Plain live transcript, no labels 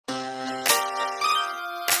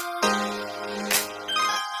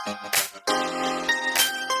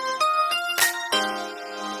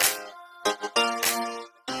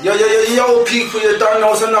Yo, people, you don't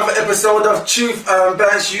know it's another episode of Truth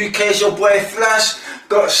Bands UK. It's your boy Flash.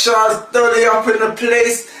 Got Shaz Dolly up in the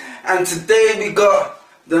place. And today we got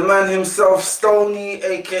the man himself, Stoney,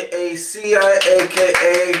 aka CI,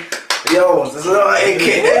 aka... Yo, there's a lot of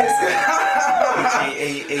AKAs.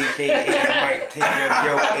 AKA, might take your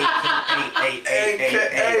girl,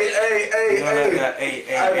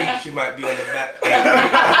 AKA. She might be on the back. Yeah,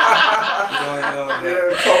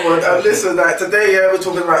 come on. And listen, like today, we're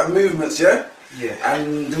talking about movements, yeah? Yeah.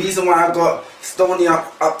 And the reason why I got Stoney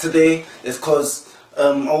up today is because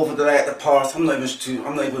over the past, I'm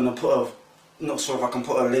not sure if I can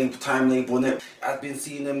put a time label on it. I've been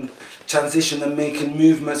seeing him transition and making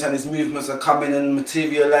movements, and his movements are coming and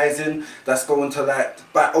materializing. That's going to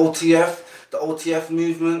back OTF, the OTF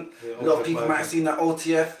movement. Yeah, a lot of people might have seen that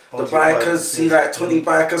OTF. The OTF bikers, see 20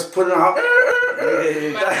 bikers pulling out.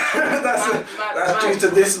 That's due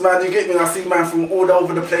to this man, you get me? I see man from all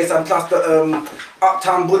over the place, and plus the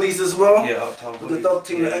Uptown Bullies as well. Yeah, Uptown Bullies. The dog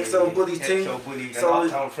team, the XL Bullies team. XL Bullies So,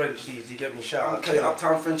 and Uptown Frenchies, you get me? Shout out. Okay,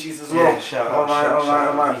 Uptown Frenchies as well. Yeah, shout out.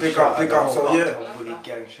 Alright, big up. So yeah. Uptown Bully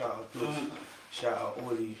gang, shout out Bloods, shout out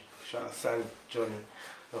Ollie, shout out Sam, Johnny,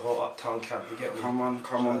 the whole Uptown camp, you get me? Come on.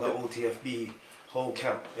 Shout out the OTFB, whole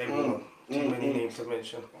camp, everyone. Too many names to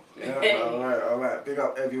mention. Yeah, alright. Big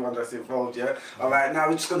up everyone that's involved, yeah. Alright, now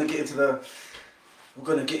we're just gonna get into the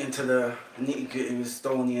nitty-gritty with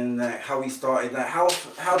Stoney and how he started. How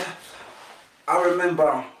I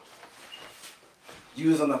remember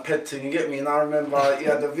you was on a ped thing, you get me? And I remember you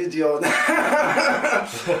had the video on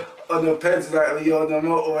the peds, like you're on the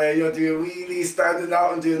motorway, you're doing wheelies, standing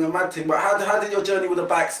out and doing the mad thing. But how did your journey with the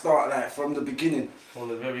bike start, like from the beginning? From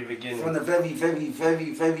the very beginning. From the very beginning.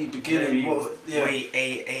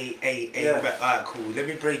 Alright, cool. Let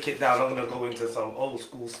me break it down. I'm gonna go into some old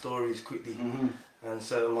school stories quickly. And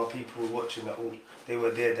certain of my people watching that they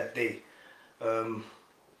were there that day.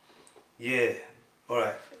 Yeah,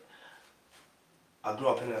 alright. I grew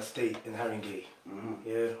up in an estate in Haringey.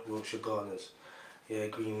 Yeah, Wiltshire Gardens. Yeah,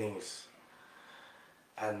 Green Links.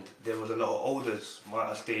 And there was a lot of olders.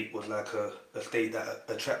 My estate was like a estate that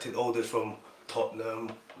attracted olders from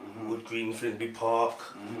Tottenham, Wood Green, Finsbury Park,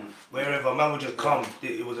 wherever. Man would just come.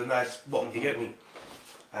 It was a nice spot, you get me?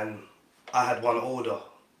 And I had one older,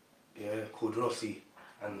 yeah, called Rossi,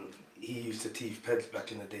 and he used to teeth peds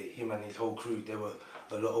back in the day. Him and his whole crew, they were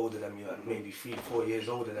a lot older than me, like maybe 3-4 years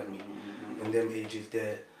older than me. In them ages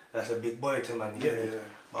there, that's a big boy to man, you get me?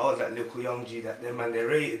 But I was that little young G that them man, they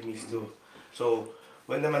rated me still. So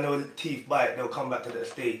when them man they teeth bite, they'll come back to the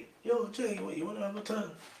estate. Yo, Jay, what, you wanna have a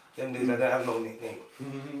turn? Them days I didn't have no nickname.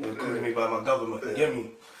 They were calling me by my government, you get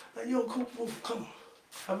me? Like, yo, come,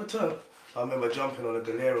 have a turn. I remember jumping on a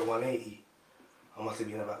Galera 180. I must have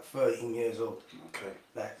been about 13 years old. Okay.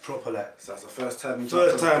 Like, proper like. So that's the first time you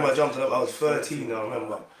jumped? First time I jumped on it, I was 13 I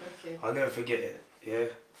remember. Okay. I'll never forget it,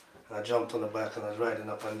 yeah? And I jumped on the bike and I was riding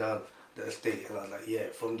up and down the estate, and I was like, yeah,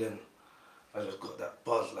 from then, I just got that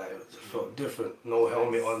buzz, like, it just felt different. No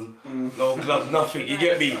helmet on, no gloves, nothing, you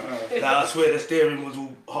get me? Like, I swear the steering was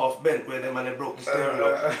all half bent where them and they broke the steering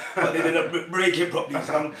up, but they didn't break it properly,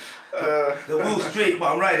 so I'm, the wheel's straight,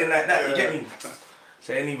 but I'm riding like that, you get me?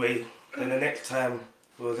 So anyway, then the next time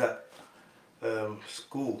we was at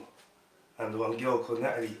school, and one girl called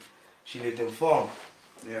Natalie, she lived in Farm.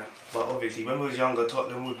 Yeah. But obviously, when we was younger,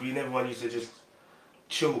 Tottenham Wood Green, everyone used to just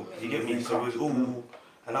chill, you get me? So it was all,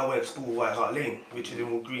 and I went to school White Hart Lane, which is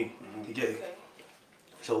in Wood Green, you get it?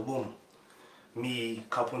 So boom, me,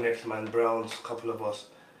 couple next man, Browns, couple of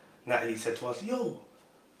us, Natalie said to us, yo,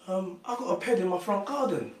 I got a ped in my front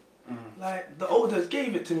garden. Like, the olders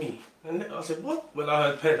gave it to me. And I said, what? When I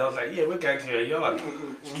heard ped, I was like, yeah, we're going to your yard.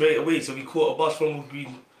 Straight away, so we caught a bus from Wood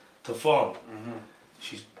Green to Farm.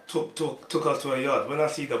 She took us to her yard. When I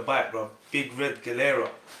see the bike, bro, big red Galera,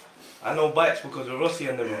 I know bikes because of Rossi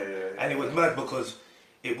and them. And it was mad because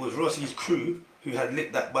it was Rossi's crew who had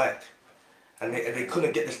lit that bike. And they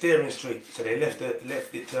couldn't get the steering straight, so they left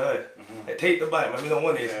it to her. They take the bike, man, we don't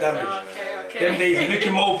want it, it's damaged. Them days, you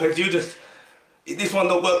licking mopeds, you just, this one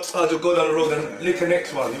don't work, I'll just go down the road and lick the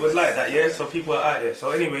next one. It was like that, yeah? So people are out there. So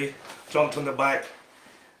anyway, jumped on the bike.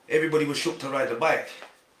 Everybody was shook to ride the bike.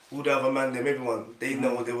 All the other man, them, everyone, they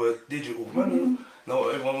know they were digital. Man, no,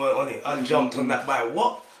 everyone weren't on it. I jumped on that bike,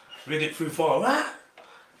 what? Rid it through Farm,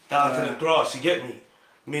 down to the grass, you get me?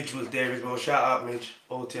 Midge was there as well, shout out Midge,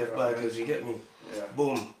 OTF bikers, you get me?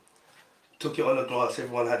 Boom, took it on the grass,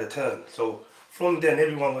 everyone had a turn. So from then,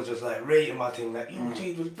 everyone was just like rating my thing, like, yo,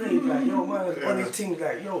 Jade was brave, like, yo, man, on his thing,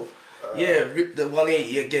 like, yo, yeah, rip the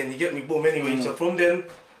 180 again, you get me? Boom, anyway, so from then,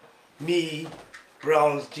 me,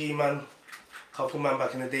 Browns, G-Man, couple man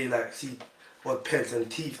back in the day, like, see, odd peds and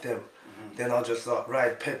teeth them. Then I'll just like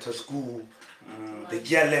ride ped to school. The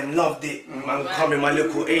gal them loved it. Man come in my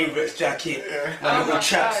little Averix jacket, my little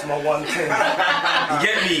chaps, my 110. You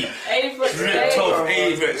get me? Ripped off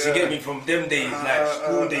Averix, you get me, from them days, like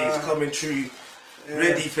school days coming through,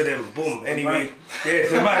 ready for them, boom. Anyway, yeah,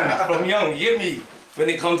 the man from young, you get me? When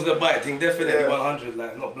it comes to the bike thing, definitely 100,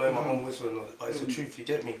 like not blowing my own whistle, but it's the truth, you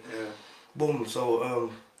get me? Boom, so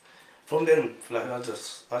from then, like I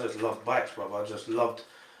just loved bikes, bro. I just loved,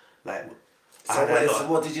 like, So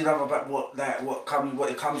what did you love about what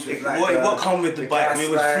it comes with? Like, what come with the bike?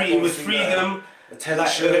 It was freedom.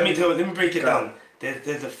 Like, let me break it down.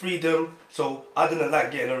 There's the freedom. So I didn't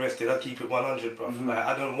like getting arrested. I keep it 100, bro. Like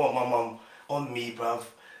I don't want my mum on me, bruv,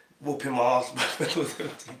 whooping my ass.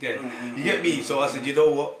 You get me? So I said, you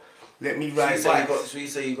know what? Let me ride bikes. So you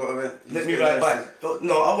say you got arrested? Let me ride bikes.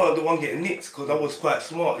 No, I wasn't the one getting nicked because I was quite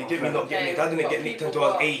smart. You get me? Not getting nicked. I didn't get nicked until I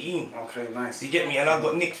was 18. Okay, nice. You get me? And I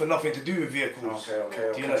got nicked for nothing to do with vehicles.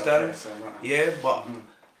 Okay. Do you understand? Yeah, but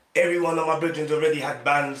every one of my brethren already had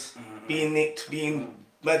bans, being nicked, being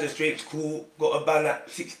magistrates, court, got a ban at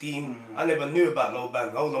 16. I never knew about no ban.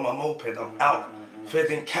 I was on my moped, I'm out.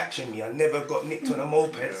 Feds ain't catching me. I never got nicked on a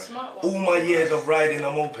moped. All my years of riding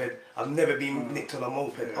a moped, I've never been nicked on a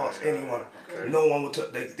moped. Ask anyone. No one would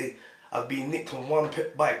take. I've been nicked on one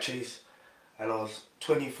bike chase, and I was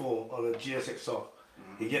 24 on a GSXR.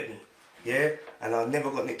 You get me? Yeah, and I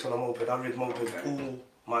never got nicked on a moped. I ride mopeds all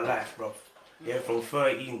my life, bro. Yeah, from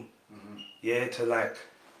 13, yeah, to like,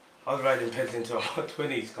 I was riding peds into my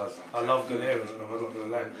 20s, cause I love Galeras, bro. I'm not gonna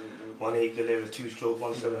lie. 1.8 Galeras, 2-stroke,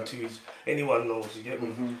 172s. Anyone knows, you get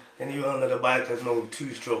me? Anyone under the bikers know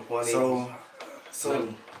 2-stroke, 1.8.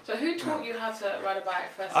 So who taught you how to ride a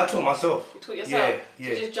bike first? I taught myself. You taught yourself? Yeah.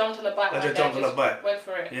 So you just jumped on the bike? I just jumped on the bike. Went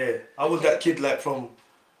for it? Yeah. I was that kid like from,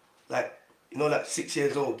 like, you know, like 6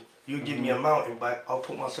 years old. You give me a mountain bike, I'll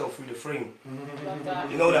put myself through the frame. Love that.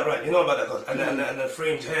 You know that, right? You know about that, cause and the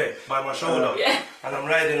frame's here by my shoulder. Yeah. And I'm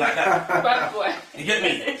riding like that. Bad boy. You get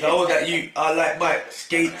me? So I was that you. I like bikes,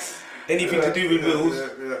 skates, anything to do with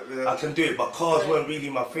wheels. I can do it, but cars weren't really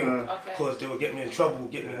my thing, because they would get me in trouble,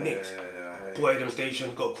 get me nicked. Boy, them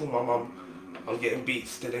station, got to call my mum. I'm getting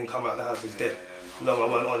beats. They didn't come out the house, is dead. No, I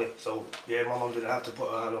wasn't on it. So yeah, my mum didn't have to put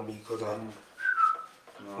her hand on me because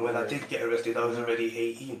when I did get arrested, I was already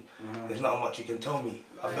 18. There's not much you can tell me.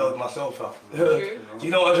 I bailed myself out. Do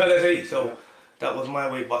you know what I'm trying to say? So that was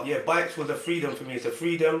my way. But yeah, bikes was a freedom for me. It's a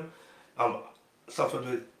freedom. Suffered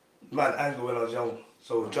with mad anger when I was young.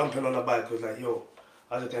 So jumping on a bike was like, yo,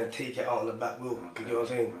 I was just going to take it out on the back wheel. You get what I'm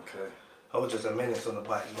saying? I was just a menace on the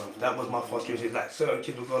bike, bro. That was my frustration. Like certain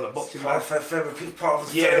kids would go on a boxing match.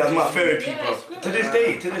 Yeah, that's my therapy, bro. To this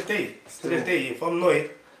day, if I'm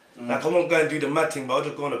annoyed, like I won't go and do the mad thing, but I'll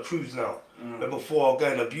just go on a cruise now. But before I'll go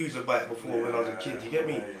and abuse a bike before when I was a kid, you get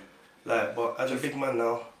me? Like, but as a big man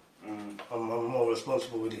now, I'm more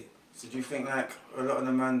responsible with it. So do you think like a lot of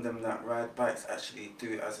the man them that ride bikes actually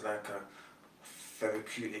do it as like a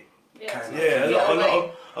therapeutic kind of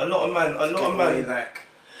thing? A lot of man like,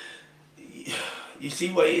 you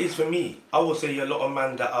see what it is for me? I would say a lot of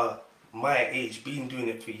men that are my age been doing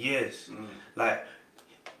it for years. Like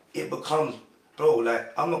it becomes, bro,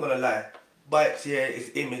 like I'm not gonna lie, bikes, yeah, it's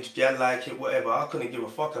image, yeah, like it, whatever. I couldn't give a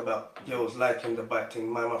fuck about girls liking the bike thing.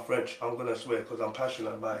 My French, I'm gonna swear, because I'm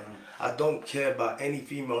passionate about it. I don't care about any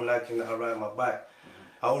female liking that I ride my bike.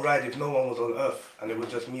 I'll ride if no one was on earth and it was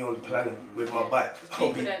just me on the planet with my bike.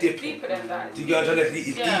 I'll be dipping. Deeper than that. Do you get what I'm saying?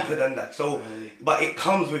 It's deeper than that. So, but it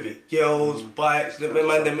comes with it. Girls, bikes,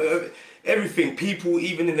 everything. People,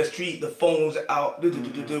 even in the street, the phones out,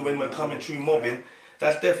 when we're coming through mobbing.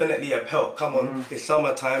 That's definitely a pelt. Come on, it's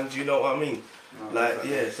summertime. Do you know what I mean? Like,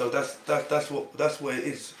 yeah. So that's what it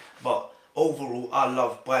is. But overall, I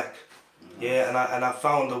love bike. Yeah, and I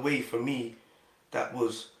found a way for me that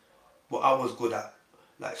was what I was good at.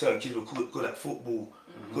 Like certain kids were good at football,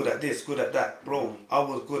 good at this, good at that. Bro, I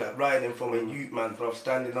was good at riding from a youth man, bro,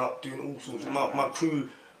 standing up, doing all sorts. My crew,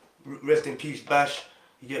 rest in peace, Bash,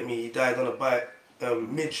 you get me, he died on a bike.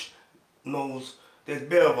 Mitch, Knowles, there's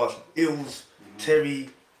bare of us, Ills,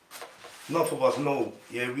 Terry, enough of us know.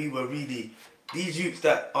 Yeah, we were really, these youths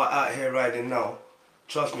that are out here riding now,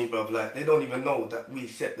 trust me, bro, like, they don't even know that we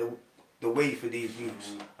set the way for these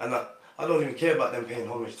youths. And I don't even care about them paying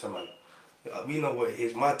homage to man. We know what it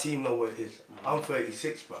is. My team know what it is. I'm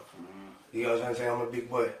 36, bro. You know what I'm saying? I'm a big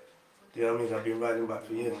boy. You know what I mean? I've been riding back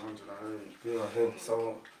for years. You know what I'm saying?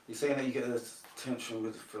 So you're saying that you get the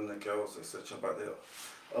attention from the girls, etc. But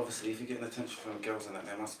obviously, if you're getting attention from girls and that,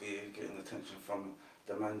 they must be getting attention from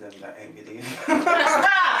the man them that ain't really. You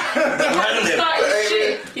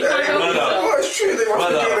can't help Brother. yourself. Well, it's true. They want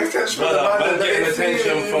to Brother, get attention from the brother, man man that getting ain't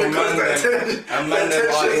attention feeling from because man the them, attention- and the man them are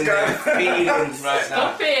attention's in their gone. feelings right now.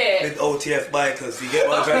 Stop it. With OTF bikers, you get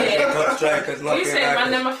what I'm Stop trying to say? it. Top strikers, What you nothing saying, man?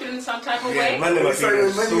 like Them are feeling some type of Yeah, way. man them What are you say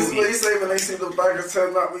feeling when you salty. say when they see the baggers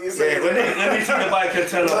turn up? When you say Yeah, when they see the biker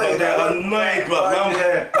turn up, they're annoyed, bro.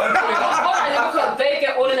 Man, Because they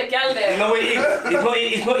get all in the gal there. You know what it is?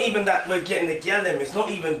 It's not even that we're getting the gal them. It's not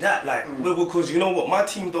even that, like, because you know what, my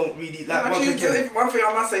team don't really like. Once again, one thing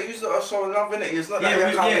I must say, you sort of showing love in it. It's not like Yeah, you're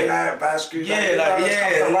we- coming yeah. like bad screws. Yeah, like,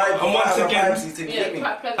 yeah. And once again- Yeah,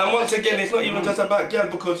 quite pleasant. and once again, it's not even just about gal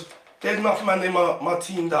because there's enough man in my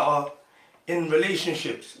team that are in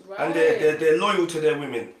relationships and they're loyal to their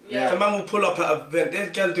women. Yeah. So man will pull up at an event. There's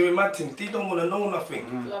gal doing mad things. They don't want to know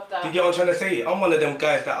nothing. Love Do you that. get what I'm trying to say? I'm one of them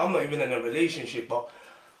guys that I'm not even in a relationship, but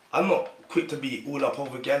I'm not quick to be all up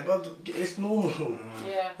over gal, but it's normal.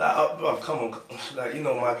 Yeah. Like, bro, come on, like, you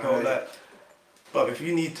know my girl, like, bro, if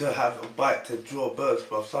you need to have a bite to draw birds,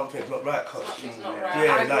 bro, something's not right, cuz. Something's not right.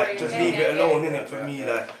 Yeah, I like, agree. just Yeah, leave yeah, it alone, yeah. innit, for me,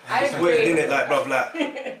 like, I it's weird, agree. innit, like, bro,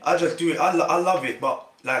 like, I just do it, I love it, but,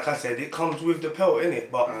 like I said, it comes with the pelt,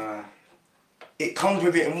 innit, but it comes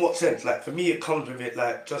with it in what sense? Like, for me, it comes with it,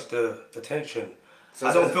 like, just the attention.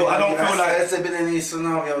 I don't feel like, Has there been any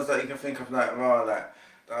scenarios that you can think of, like, raw, like,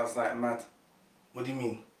 that was, like, mad what do you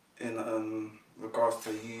mean? in regards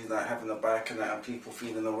to you, like, having a bike and that and people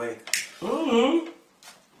feeling away?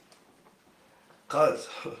 Cuz,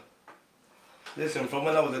 listen, from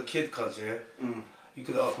when I was a kid, cuz, yeah, you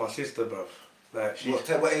could ask my sister, bruv. Like, she's,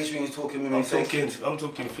 What age were you talking with me? I'm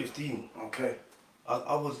talking 15. Okay.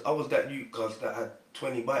 I was that youth, cuz, that had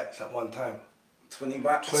 20 bikes at one time. 20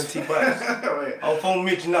 bikes? 20 bikes. Wait. I'll phone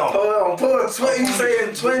Midge now. Hold on, 20, you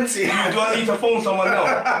saying 20? Do I need to phone someone now? Do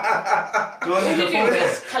I What need do to you phone do? someone?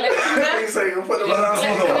 Just collecting them? You saying you put them Yeah, on that's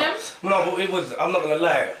Collecting what them? No, but it was, I'm not gonna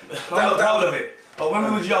lie. I'm not proud of it. But when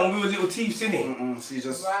we was young, we was little thieves, innit? So you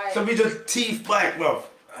just... Right. So we just thief bike, bruv.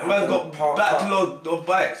 And man got backload of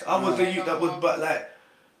bikes. I was the youth that was but like,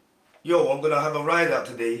 yo, I'm gonna have a ride out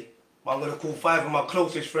today, but I'm gonna call 5 of my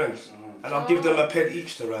closest friends and I'll give them a ped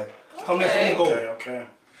each to ride. Come, let's all go. Okay.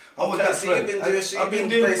 I was that So you've friend. been doing, I've been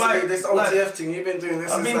doing basically bike, this like- OTF thing, you've been doing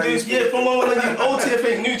this I've since been like doing, you yeah, from when I was OTF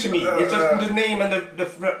ain't new to me. It's just the name and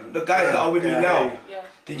the guys that are with me now. Yeah.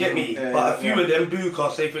 Do you get me? Yeah, But a few yeah. of them,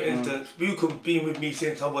 Buka, say for instance, Buka been with me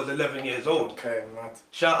since I was 11 years old. Okay, mad.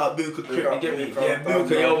 Shout out Buka Crip, you up, get me? Buka. Yeah,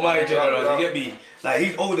 Buka, yo, my general, Yeah. you get me? Like,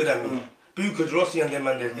 he's older than me. Buka's Rossi and them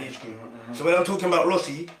and their age group. So when I'm talking about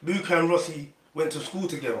Rossi, Buka and Rossi went to school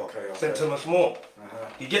together, Okay. St. Thomas More.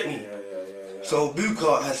 You get me? Yeah. So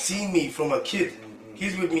Buka has seen me from a kid.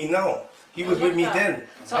 He's with me now. He was with me then.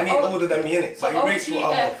 So And he's O- older than me, innit? So But he rates what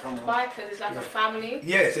I'm OTF bikers is like a family.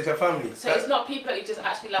 Yes, it's a family. So it's not people that you just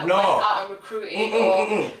actually like No. went out and recruited or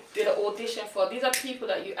Mm-mm. did an audition for. These are people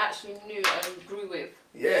that you actually knew and grew with.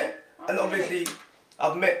 Yeah. And obviously,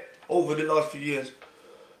 I've met over the last few years,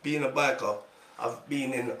 being a biker, I've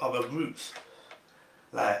been in other groups.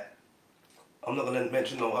 Like, I'm not going to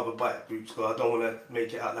mention no other bike groups because I don't want to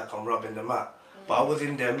make it out like I'm rubbing them out. But I was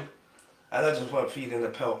in them and I just weren't feeling the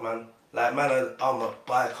pelt, man. Like, man, I'm a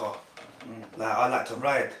biker. Like, I like to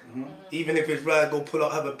ride. Even if it's ride, go pull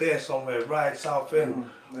up, have a beer somewhere, ride South End,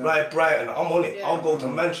 ride Brighton, I'm on it. Yeah. I'll go to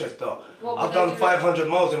Manchester. What I've would done they do? 500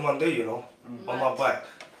 miles in one day, you know, on my Mad. bike.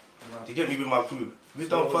 To get me with my crew. We've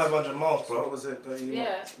done 500 miles, So what bro. was it that you...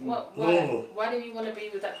 Yeah. What? No. Why did you want to be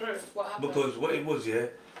with that group? What happened? Because what it was, yeah,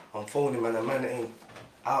 I'm phoning, man, the man ain't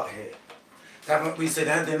out here. We said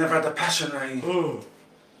that they never had the passion, right?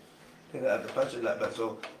 They didn't have the passion like that,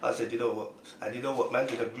 so I said, you know what? And you know what, man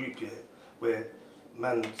did a group here where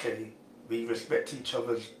man say we respect each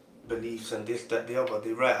other's beliefs and this, that, the other.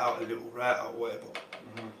 They write out a little write out, whatever.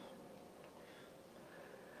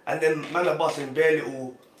 And then man are busting bare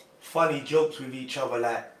little funny jokes with each other,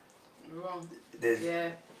 like Wrong. there's Yeah.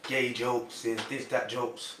 gay jokes, there's this, that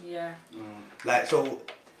jokes. Yeah. Like, so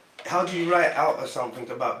how do you write out of something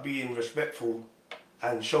about being respectful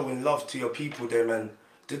and showing love to your people them and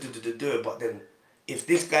but then if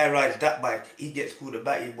this guy rides that bike, he gets called a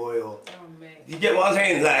batty boy or... Oh mate. You get what I'm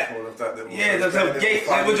saying? Like, All of that. yeah, there's a gate,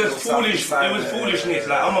 it was just foolish, it was foolishness.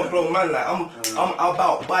 Like, I'm a grown man, like, I'm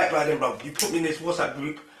about bike riding, bro. You put me in this WhatsApp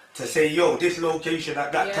group to say, yo, this location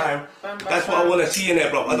at that Yeah. time, Bam, bam, that's what I bam. want to see in there,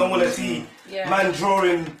 bro. I don't want to see Yeah. man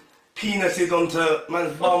drawing penises onto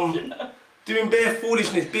man's bum, doing bare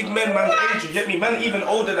foolishness. Big men, man's age, you get me? Man even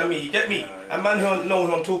older than me, you get me? And man who know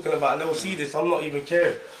who I'm talking about, and they'll see this, I'm not even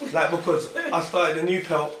caring. Like, because I started a new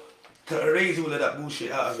pelt to erase all of that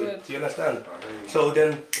bullshit out of it. Good. Do you understand? So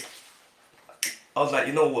then, I was like,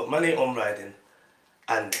 you know what, man ain't on riding.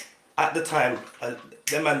 And at the time,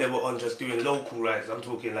 them man they were on just doing local rides. I'm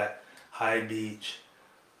talking like High Beach,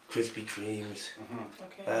 Krispy Kremes,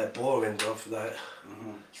 Okay. boring, bruv. Like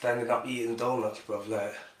standing up eating donuts, bruv.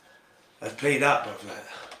 Like let's play that, bruv. Like,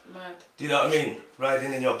 Mad. do you know what I mean?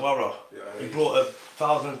 Riding in your borough. Yeah, You brought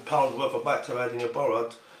 £1,000 worth of bike to ride in your borough.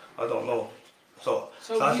 I don't know. So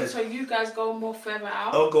I said, So you guys go more further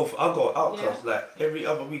out? I'll go out Yeah. cause like every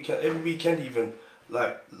weekend even.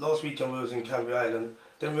 Like last weekend we was in Canvey Island,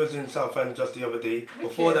 then we was in Southend just the other day.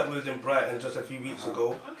 Before that we was in Brighton just a few weeks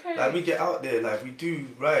ago. Okay. Like we get out there, like we do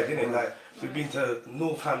ride, innit? Like we've been to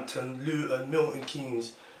Northampton, Luton, Milton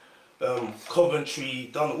Keynes, Coventry,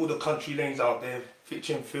 done all the country lanes out there,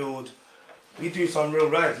 Fitchingfield. We do some real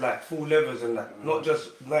rides like full levers and that, not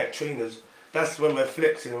just night trainers. That's when we're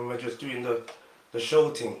flexing and we're just doing the show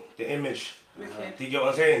thing, the image. Wicked. Do you get what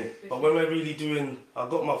I'm saying? But when we're really doing, I've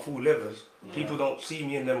got my full levers. People don't see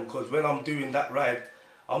me in them because when I'm doing that ride,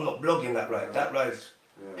 I'm not blogging that ride. That ride's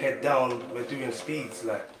head down, we're doing speeds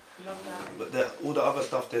like. Love that. But all the other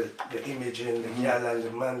stuff, the imaging, the gal and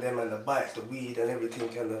the man them and the bikes, the weed and everything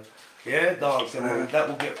and the dancing, and that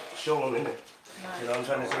will get shown in it. You know what I'm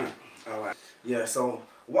trying to say? Alright. Yeah, so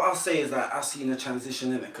what I'll say is that I've seen a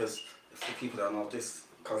transition in it because for people that know this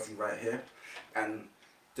cousin right here, and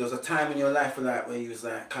there was a time in your life where you was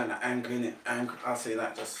like kind of angry in it. I'll say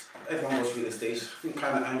that just everyone goes through the stage. I think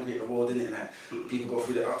kind of angry at the world in it. Like people go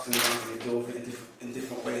through the ups and downs and they deal with it in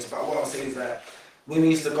different ways. But what I'll say is that when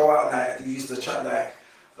we used to go out, like we used to chat like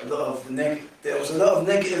a lot of there was a lot of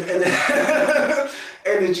negative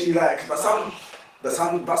energy, like but sometimes I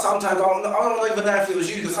don't even know if it was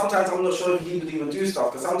you, because sometimes I'm not sure if you would even do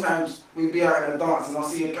stuff, because sometimes we'd be out in a dance and I'll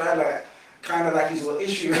see a guy like kind of like he's got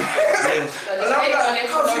issue. And I'm like,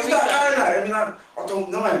 cuz who's that guy like? I mean, I don't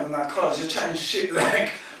know him. I'm like, cuz you're chatting shit,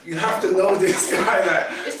 like you have to know this guy,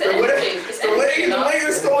 like It's the energy. It's energy, the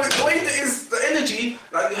way that is the energy,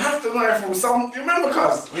 like you have to know it from some. You remember,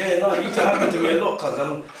 cuz? Yeah, no, it used to happen to me a lot,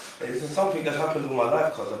 cuz it's something that's happened in my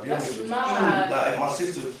life, cuz I'll be honest with you. Mad. Like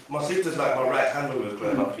my sister's like my right hand when we were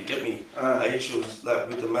growing up, you get me? Like issues like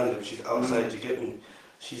with the man that she's outside, you get me?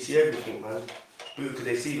 She see everything, man. Because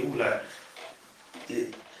they see it all like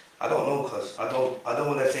I don't know, cuz I don't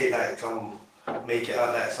want to say like make it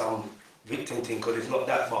out like some victim thing, because it's not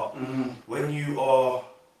that, but when you are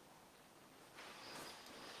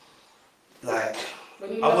like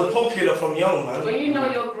I was popular from young, man. When you know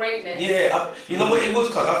your greatness. Yeah, you know what it was,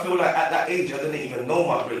 cuz I feel like at that age I didn't even know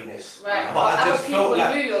my greatness. Right. But I just felt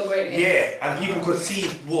like knew your greatness. yeah, and people could see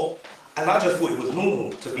and I just thought it was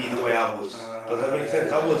normal to be the way I was. Does that make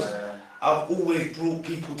sense? I've always brought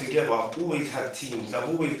people together. I've always had teams. I've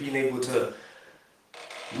always been able to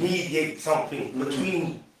mediate something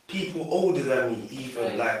between people older than me,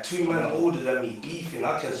 even like two men older than me, beefing.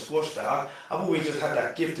 I can squash that. I've always just had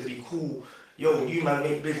that gift to be cool. Yo, you man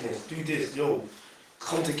make business, do this. Yo,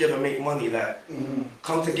 come together, make money. Like,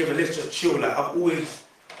 come together, let's just chill. Like, I've always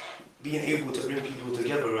been able to bring people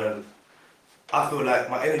together, and I feel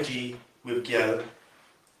like my energy with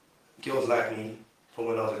girls like me from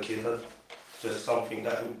when I was a kid, that's just something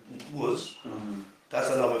that was. That's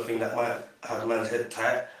another thing that might have man's head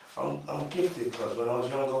tight. I'm gifted, because when I was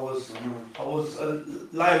young, I was a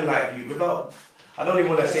limelight you without. I don't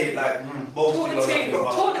even want to say it like boasting or nothing, but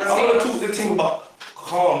I want to talk the thing, but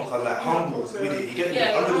calm, cause like humble with it. You get me?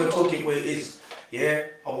 I'm not gonna talk it where it is. Yeah,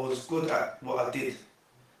 I was good at what I did,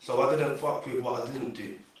 so I didn't fuck with what I didn't do.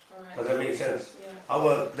 Does that make sense? Yeah. I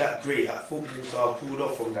wasn't that great at football, so I pulled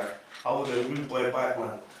off from that. I was a rude boy bike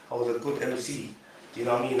man. I was a good MC. Do you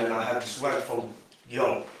know what I mean? And I had swag from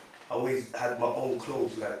young. I always had my own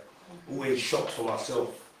clothes, like always shopped for myself.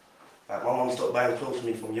 Like my mum stopped buying clothes for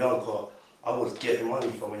me from young, cause I was getting money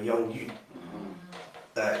from a young youth.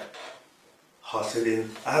 Like hustling.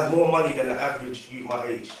 I had more money than the average youth my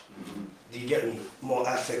age. Do you get me? More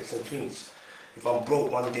assets and things. If I'm broke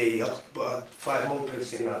one day, I'll put 5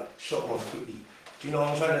 mopeds in and shop one quickly. Do you know what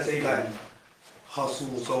I'm trying to say? Like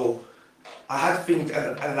hustle. So I had things,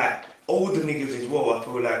 and like older niggas as well, I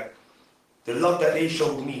feel like the love that they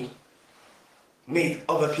showed me made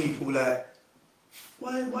other people like,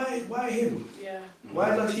 why him? Yeah.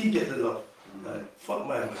 Why does he get the love? Like, fuck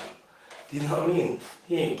my man. Do you know what I mean?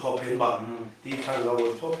 He ain't popping, but these times I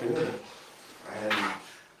was popping, innit?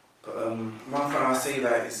 But one thing I say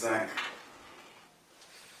that is like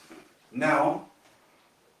now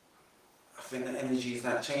I think the energy's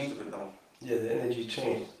like changed a bit though. Yeah, the energy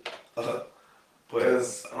changed.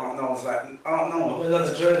 Because I don't know, it's like I don't know. I've done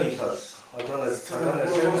a journey, cuz. I've done a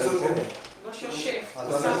journey. What's your shift?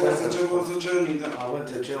 What's the journey then? I went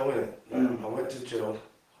to jail, innit? I went to jail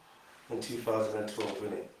in 2012,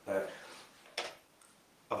 innit? Like,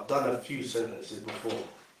 I've done a few sentences before.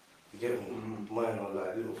 You get me? Mine are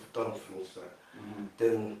like little dumb things. Like.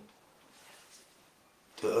 Then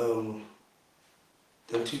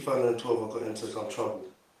 2012 I got into some trouble.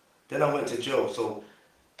 Then I went to jail, so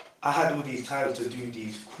I had all these times to do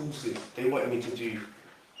these courses. They wanted me to do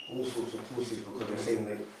all sorts of courses because they're saying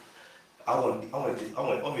that I want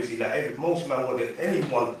obviously like most man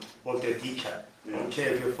anyone wants their DCAT. I don't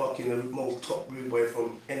care if you're fucking the most top rude boy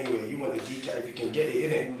from anywhere, you want a DCAT if you can get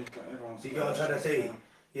it, innit? So you get what I'm trying to say?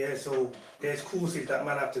 Yeah, so there's courses that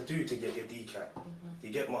man have to do to get your DCAT. You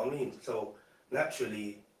get what I mean? So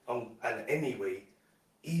naturally, and anyway,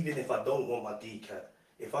 even if I don't want my DCAT,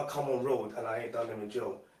 if I come on road and I ain't done them in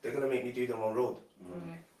jail, they're gonna make me do them on road.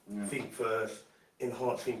 Think first,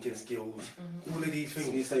 enhance thinking skills, all of these things.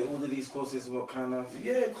 So you say all of these courses, what kind of?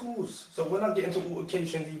 Yeah, course. So when I get into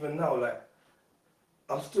altercations even now, like,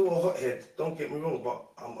 I'm still a hothead, don't get me wrong, but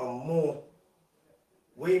I'm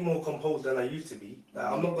way more composed than I used to be. Like,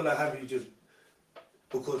 I'm not gonna have you just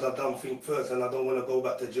because I've done think first and I don't want to go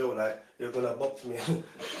back to jail, like, you're gonna box me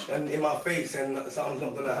and in my face and something's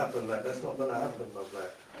not gonna happen, like, that's not gonna happen, but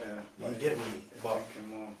like, you get me? But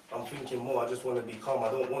I'm thinking more, I just want to be calm, I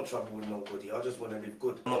don't want trouble with nobody, I just want to live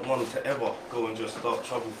good. I'm not one to ever go and just start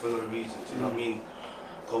trouble for no reason, do you know what I mean?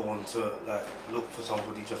 Go on to, like, look for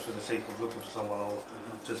somebody just for the sake of looking for someone or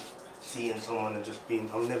just seeing someone and just being,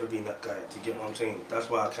 I've never been that guy, to get what I'm saying? That's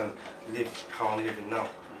why I can live how I'm living now.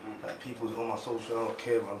 Like people on my social, I don't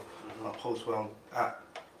care, man. I post where I'm at.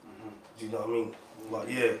 Do you know what I mean? But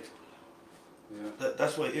yeah,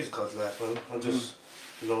 that's what it is, cuz like, man. I just,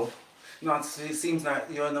 you know. No, it seems like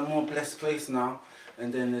you're in a more blessed place now,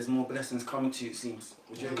 and then there's more blessings coming to you, it seems.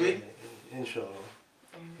 Would you agree? Inshallah.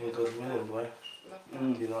 In God's willing, boy.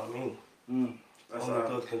 Do you know what I mean? Only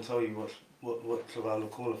God can tell you what's around the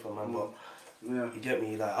corner for man, but you get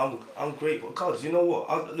me? Like, I'm grateful. Cuz, you know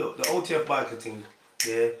what? Look, the OTF biker thing,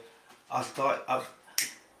 yeah,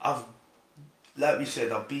 I've, like we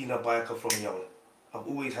said, I've been a biker from young. I've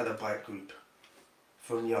always had a bike group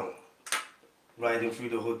from young. Riding through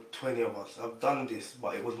the hood, 20 of us. I've done this,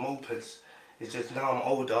 but it was mopeds. It's just now I'm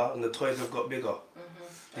older and the toys have got bigger.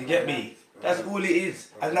 You get me? That's all it is.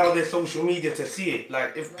 And now there's social media to see it.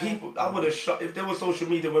 Like, if people, I would have shut, if there was social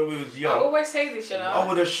media when we was young. I always say this, you know. I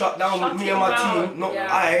would have shut down me and my team. Not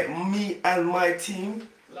me and my team.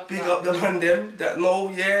 Big up the man them that know,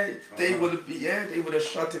 they would have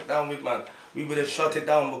shut it down with man. We would have shut it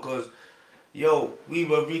down because, yo, we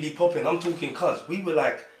were really popping. I'm talking cuz, we were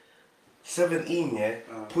like 17,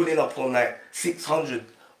 pulling up on like 600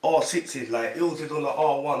 R6s, like Ills is on the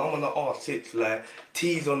R1, I'm on the R6, like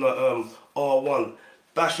T's on the R1,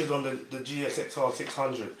 Bash is on the GSXR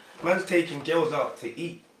 600. Man's taking girls out to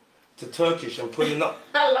eat, to Turkish and pulling up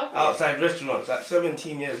outside restaurants at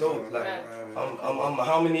 17 years old. Like, I'm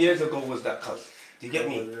how many years ago was that, cuz? Do you get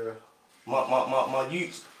me? My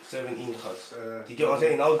youth's 17, cuz. Do you get what I'm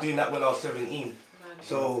saying? I was doing that when I was 17.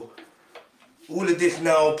 So, all of this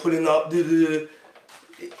now, pulling up,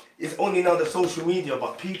 it's only now the social media,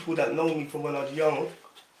 but people that know me from when I was young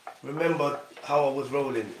remember how I was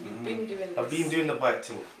rolling. I've been doing the bike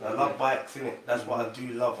thing. I love bikes, innit? That's what I do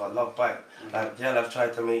love. I love bike. Like, have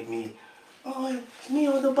tried to make me, oh, it's me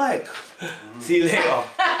on the bike. See you later.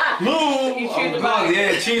 No, I'm gone.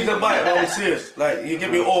 Yeah, choose the bike. I'm serious. Like, you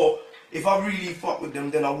get me? Or if I really fuck with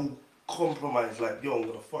them, then I will compromise. Like, yo, I'm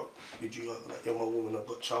gonna fuck with you. Like, you're my woman. I've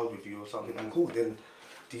got a child with you or something. And cool. Then,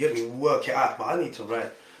 to get me, work it out. But I need to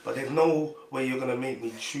ride. But there's no way you're gonna make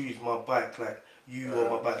me choose my bike, like you or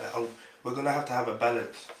my bike. Like, we're gonna have to have a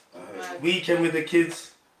balance. Weekend with the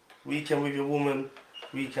kids, weekend with your woman,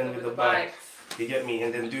 weekend with the bike. You get me?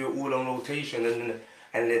 And then do it all on rotation. And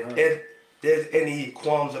then if there's any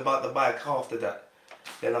qualms about the bike after that,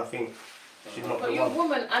 then I think she's not the one. But your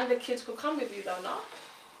woman and the kids could come with you though, no?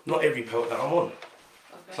 Not every pelt that I'm on. Okay.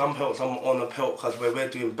 Some pelts I'm on a pelt because we're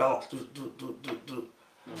doing bounce.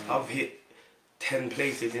 I've hit 10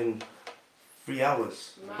 places in 3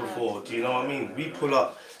 hours before, do you know what I mean? We pull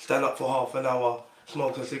up, stand up for half an hour,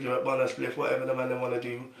 smoke a cigarette, bun a spliff, whatever the man they want to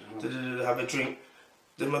do, have a drink,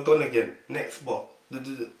 then we're gone again, next spot,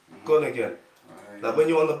 gone again. Like when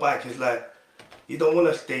you're on the bike, it's like, you don't want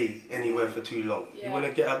to stay anywhere for too long. You want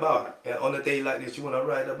to get about. And on a day like this, you want to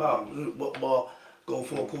ride about, bar, go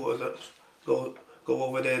 4 quarters, go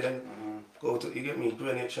over there, then go to, you get me,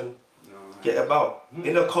 Greenwich and get about.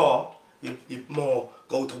 In a car, you more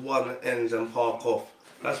go to one ends and park off.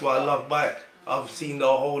 That's why I love bike. I've seen the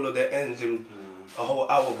whole of the ends in a whole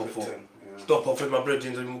hour before. Stop off with my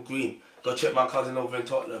brethren in Green. Go check my cousin over in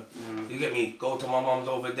Tottenham. You get me? Go to my mum's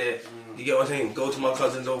over there. You get what I'm saying? Go to my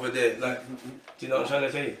cousins over there. Like, do you know what I'm trying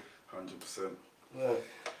to say? 100%. Yeah.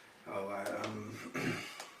 Alright,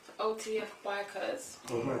 OTF bikers.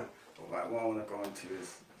 alright, what I want to go into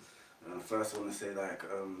is, first I want to say like,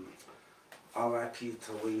 R.I.P.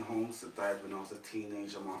 to Wayne Holmes, that died when I was a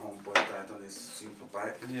teenager. My homeboy died on his super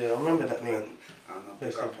bike. Yeah, I remember that name. And I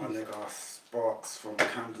pick up my nigga Sparks from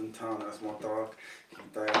Camden Town, that's my dog. He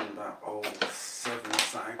died in that 07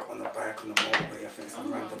 something on the bike on the motorway. I think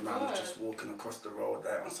some random man was just walking across the road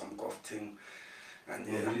there on some golf thing. And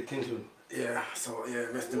yeah, so yeah,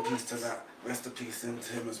 rest in peace to that. Rest in peace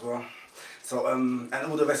into him as well. So and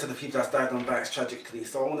all the rest of the people that's died on bikes tragically.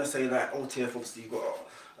 So I want to say that OTF, obviously you got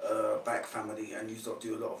a bike family and you sort of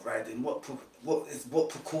do a lot of riding. What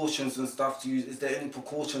precautions and stuff do you? Is there any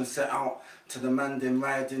precautions set out to the man them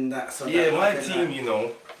riding that? So yeah, that my team, you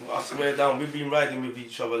know, I swear down, we've been riding with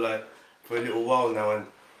each other like for a little while now, and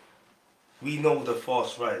we know the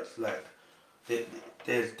fast rides. Like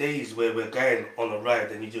there's days where we're going on a ride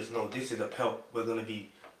and you just know this is a pelt. We're gonna be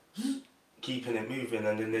keeping it moving,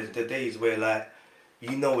 and then there's the days where like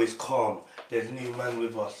you know it's calm. There's new man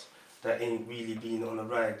with us that ain't really been on a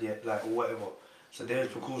ride yet, like or whatever. So there's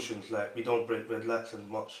precautions, like we don't break red lights as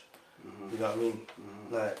much. You know what I mean?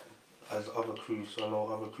 Like as other crews, so I know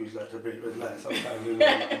other crews like to break red lights sometimes. You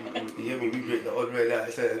get me? We break the odd red light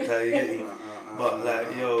at certain time. You get me? But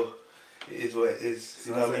like yo, it is what it is.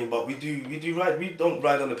 You know what I mean? But we do ride. We don't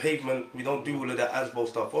ride on the pavement. We don't do all of that ASBO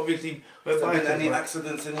stuff. Obviously, we're Has there been bikers, any man.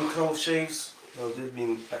 accidents, any close shaves? No, there's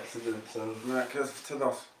been accidents and Right, cause tell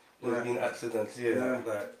us. there's been accidents. Yeah, Yeah.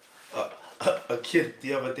 like a kid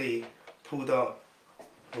the other day pulled out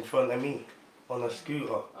in front of me on a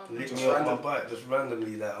scooter, licked Just me off random? my bike just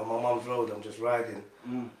randomly, like on my mum's road. I'm just riding.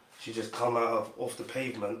 She just come out off the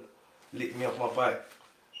pavement, licked me off my bike.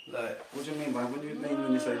 Like, What do you mean by? What do you mean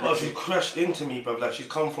when you say oh, that? she crashed into me, bruv. Like she's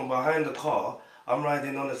come from behind the car. I'm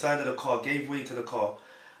riding on the side of the car, gave way to the car.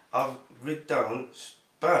 I've rid down,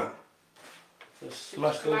 bam. Just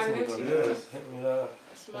smashed into me, bruv. Yeah, just hit me like that.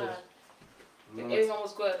 That's mad. Everyone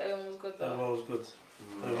was good. Everyone was good though. Everyone was good.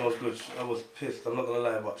 Everyone was good. I was pissed, I'm not gonna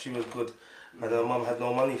lie, but she was good. And her mum had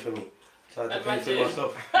no money for me. So I had to pay for it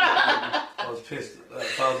myself. I was pissed. Like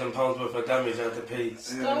 £1,000 worth of damage I had to pay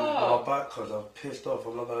on my bike because I was pissed off,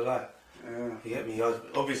 I'm not gonna lie. Yeah. You get me?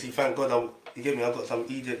 Obviously, thank God, you get me, I got some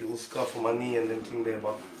idiot little scuff on my knee and them thing there,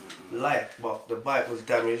 but light, but the bike was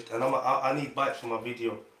damaged, and I need bikes for my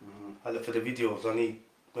video. I look for the videos, I need,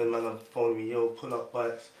 when man are phoning me, yo, pull up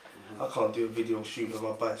bikes. I can't do a video shoot with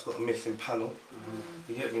my bike's got a missing panel.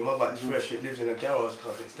 You get me? My bike's fresh, it lives in a garage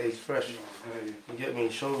because it stays fresh. You get me?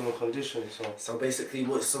 Showroom condition, so. So basically,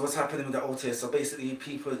 what's happening with the OTS? So basically,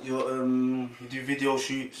 people, We do video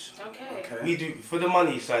shoots. Okay. We do, for the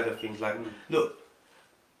money side of things, like, look,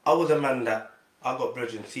 I was a man that, I got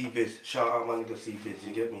brethren, C-Biz, shout out man nigga C-Biz,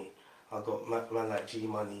 you get me? I got man like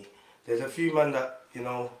G-Money. There's a few man that, you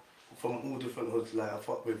know, from all different hoods, like I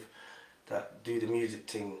fuck with, that do the music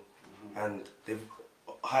thing, and they've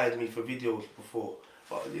hired me for videos before.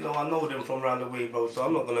 But, you know, I know them from around the way, bro, so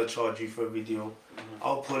I'm not going to charge you for a video.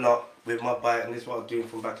 I'll pull up with my bike, and this is what I was doing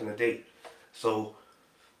from back in the day. So,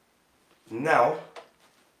 now,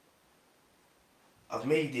 I've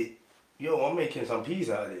made it, yo, I'm making some peas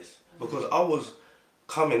out of this. Because I was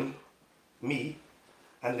coming, me,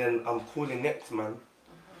 and then I'm calling next man,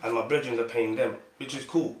 and my brethren are paying them, which is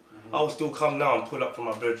cool. I'll still come now and pull up for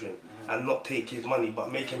my brethren, and not take his money,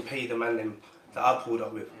 but make him pay the man them that I pulled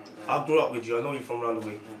up with. I grew up with you, I know you from around the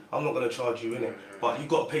way. I'm not going to charge you, innit? But you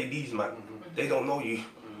got to pay these man. They don't know you.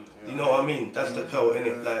 You know what I mean? That's the pelt,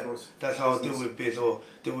 innit? Like, that's how I deal with Biz or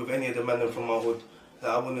deal with any of the men from my hood.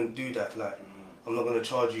 Like, I wouldn't do that. Like, I'm not going to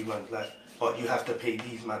charge you, man. Like, but you have to pay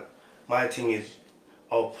these man. My thing is,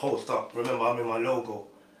 I'll post up. Remember, I'm in my logo.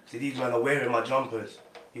 See, these men are wearing my jumpers.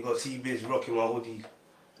 You got C-Biz rocking my hoodies,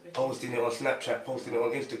 posting it on Snapchat, posting it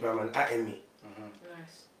on Instagram and atting me.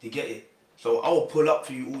 Nice. You get it? So I'll pull up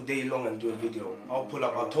for you all day long and do a video. I'll pull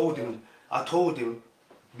up. I told him,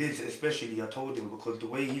 Biz especially, I told him, because the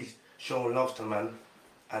way he's showing love to man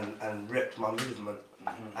and repped my movement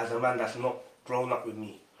as a man that's not grown up with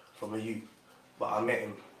me from a youth. But I met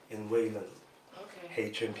him in Wayland, Okay.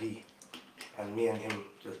 HMP, and me and him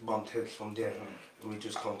just bumped heads from there, and we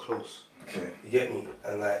just come close. Okay. You get me?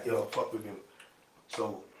 And like, yo, fuck with him.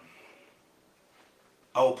 So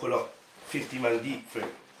I'll pull up 50 man deep for him.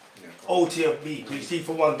 OTFB, because you see,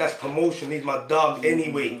 for one, that's promotion, he's my dog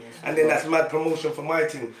anyway, and then that's mad promotion for my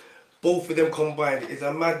team. Both of them combined is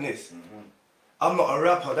a madness. I'm not a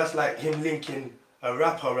rapper, that's like him linking a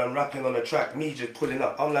rapper and rapping on a track, me just pulling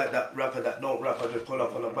up. I'm like that rapper that don't rap, I just pull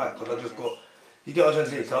up on the bike, because I just got, you get what I'm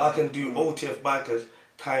trying to say? So I can do OTF bikers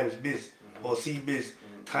times Biz, or C-Biz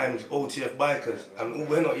times OTF bikers, and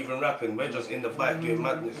we're not even rapping, we're just in the bike doing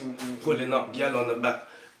madness, pulling up, gal on the back,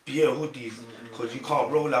 beer hoodies, because you can't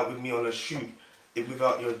roll out with me on a shoot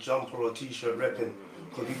without your jumper or t-shirt repping,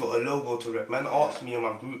 because we got a logo to rep. Man asked me in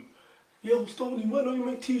my group, yo, Stoney, why don't you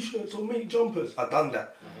make t-shirts or make jumpers? I done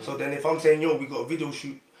that. So then if I'm saying, yo, we got a video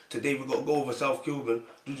shoot, today we got to go over South Kilburn,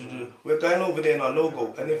 we're going over there in our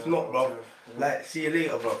logo, and if not, bro, like, see you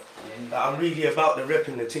later, bro. Like, I'm really about the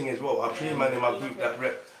repping the thing as well. I play man in my group that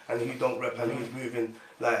rep, and who don't rep, and who's moving,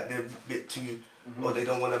 like, they're a bit too, or they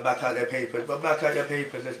don't want to back out their papers, but back out your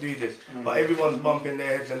papers, let's do this. But everyone's bumping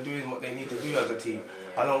their heads and doing what they need to do as a team.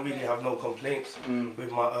 I don't really have no complaints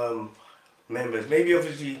with my members. Maybe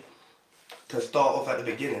obviously to start off at the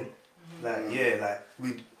beginning, like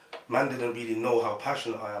man didn't really know how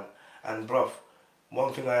passionate I am. And bruv,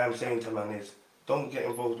 one thing I am saying to man is, don't get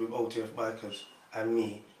involved with OTF bikers and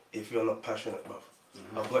me if you're not passionate, bruv.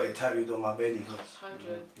 I've got it tattooed on my belly because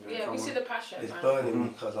 100. Yeah, we see the passion. it's man. burning me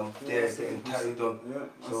because I'm there getting tattooed on.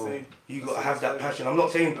 Yeah, So you got to have that passion. I'm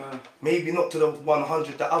not saying maybe not to the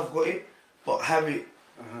 100 that I've got it, but have it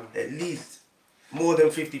at least more than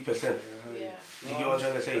 50%. Yeah. You get what I'm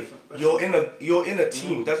trying to say? You're in a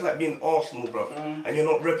team. That's like being Arsenal, bro. And you're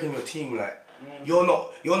not repping your team. Like you're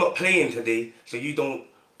not playing today, so you don't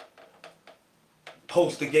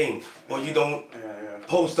post the game or you don't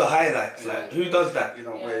post the highlights. Like who does that? You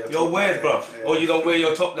don't wear your You're top weird, that bro. day. Or you don't wear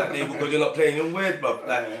your top that day because you're not playing. You're weird, bro.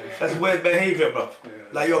 Like that's weird behaviour, bro.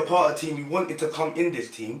 Like you're part of the team. You wanted to come in this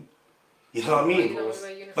team. You know what I mean?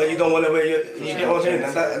 But you don't want to wear your. You get what I'm saying?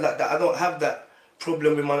 And that I don't have that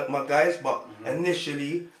problem with my guys. But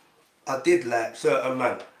initially, I did like certain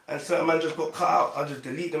man, and certain man just got cut out. I just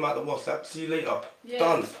delete them out of WhatsApp. See you later. Yeah,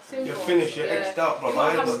 Done. simple. You're finished. You're X'd out, bro. You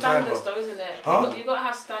I gotta ain't have got time, standards bro. though, isn't it? Huh? You gotta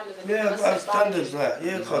have standards. And Yeah, that's I have the value standards, like,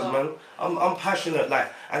 yeah, as cause well. man, I'm passionate,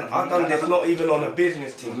 like, and I've done this not even on a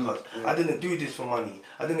business thing, cause I didn't do this for money,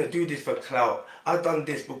 I didn't do this for clout, I've done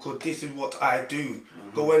this because this is what I do,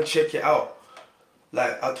 go and check it out.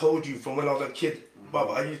 Like, I told you from when I was a kid,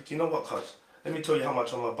 brother, you know what, cuz, let me tell you how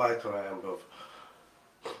much of a biker I am, bro.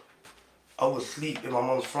 I would sleep in my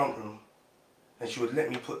mum's front room, and she would let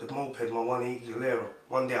me put the moped, my 180 Galero.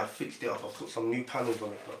 One day I fixed it up, I put some new panels on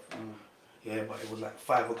it, bro. Yeah, but it was like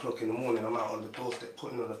 5 o'clock in the morning, I'm out on the doorstep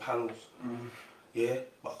putting on the panels. Yeah,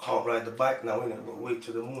 but I can't ride the bike now, innit? I've got to wait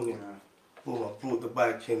till the morning. Boom, I brought the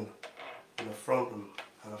bike in the front room,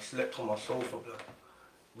 and I slept on my sofa, bro.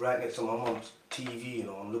 Right next to my mum's TV, you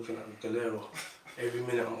know, I'm looking at the Galero. Every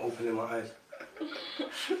minute I'm opening my eyes.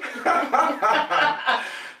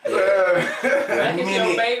 Like it's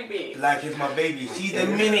your baby. Like it's my baby. See, the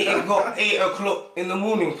minute it got 8 o'clock in the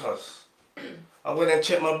morning, cuz, I went and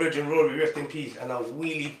checked my bridge and Rory, rest in peace, and I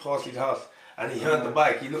wheelied past his house, and he heard the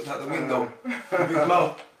bike, he looked out the window with his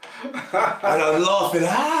mouth, and I was laughing,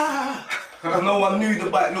 and no one knew the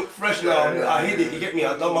bike looked fresh now. I hid it, you get me?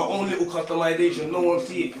 I done my own little customization, no one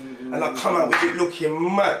see it, and I come out with it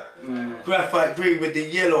looking mad. Graphite grey with the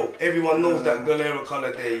yellow. Everyone knows that Galera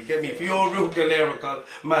colour there. You get me? If you're a real Galera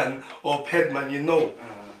man or ped man, you know.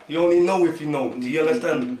 You only know if you know. Do you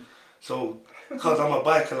understand? So, cause I'm a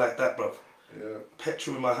biker like that, bro. Yeah.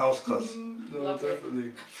 Petrol in my house, cuz. No,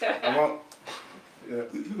 definitely. I want. Yeah.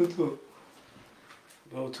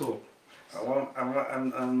 No talk.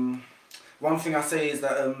 One thing I say is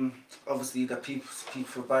that obviously the people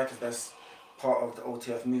for bikers that's part of the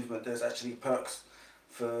OTF movement. There's actually perks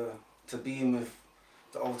to being with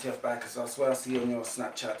the OTF bikers. I swear I see on your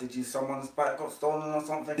Snapchat. Did you someone's bike got stolen or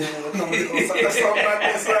something? That's something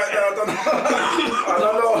madness right there. I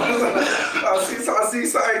don't know. I see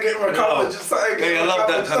something getting recovered. Just something getting Hey, I love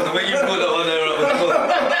that, cuz the way you brought that one there out of the code.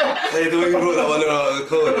 Hey, the way you brought that one there out of the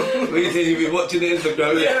code. When you said you've been watching the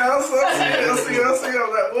Instagram, Yeah, I see. I'm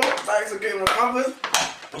like, what? Bikes are getting recovered.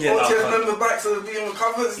 Yeah, OTF member bikes are being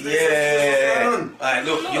recovered. yeah. Alright,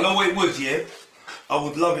 look, you know what it was, yeah? I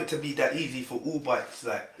would love it to be that easy for all bikes,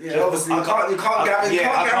 like. Yeah, obviously you can't guarantee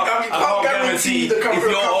the if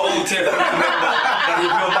you're an OTF member that if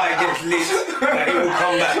your bike gets lit, that it will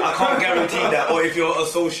come back. I can't guarantee that. Or if you're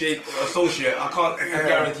associate, I can't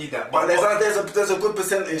guarantee that. But there's a good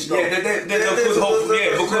percentage though. Yeah, there's a good hope.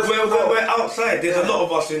 Yeah, because we're outside. There's a lot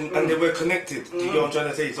of us and we're connected. Do you know what I'm trying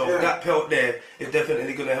to say? So that pelt there is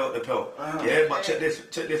definitely gonna help the pelt. Yeah, but check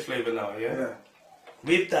this flavour now. Yeah.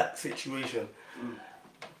 With that situation,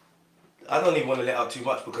 I don't even want to let out too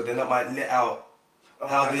much because then that might let out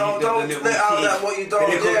how the little don't let out that what you don't.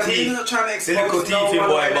 the little teeth, you're not trying to expose the little teeth, no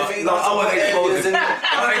boy. one or But anything. no, I want to expose it. I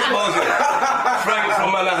want to expose it. Frank from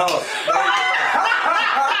Manor House.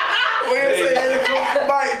 What you say?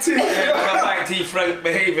 Bike teeth. Yeah, come back to you, Frank.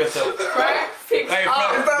 Behave yourself. Frank, fix Hey, Oh,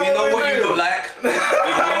 Frank, is that we what know we what you do? look like. We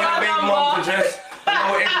know your baby mum address. I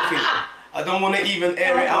know everything. I don't want to even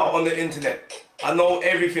air it out on the internet. I know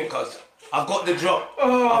everything, cuz I've got the drop. I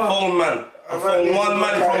phoned man. I phoned one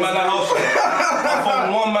man from Manor House. I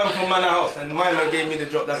phoned one man from Manor House, and my man gave me the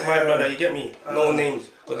drop. That's my brother, you get me? No names,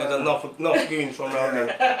 because there's enough goons from around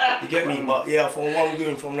there. You get me? But yeah, I phoned one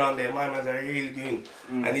goon from around there. My man's a real goon.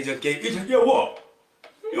 And he said, yo, what?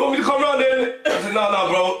 You want me to come round there? I said, no,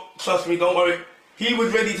 bro. Trust me, don't worry. He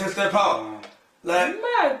was ready to step out. Like,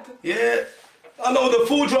 Mad. yeah. I know the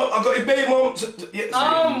full drop. I got his baby mum.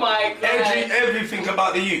 Oh my god. Everything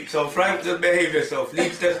about the youth. So Frank, just behave yourself.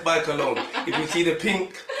 Leave Steph's bike alone. If you see the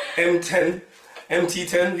pink M10,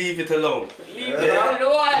 MT10, leave it alone. Leave it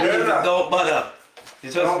alone. Leave it, don't bother.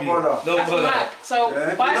 You trust Don't me? bother. Don't That's bother. mad. So,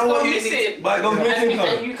 Yeah. bike's You know what gone you missing. Bike goes missing, cuz.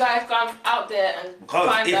 And you guys gone out there and Cuz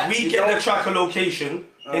find if that. we You get the don't- tracker location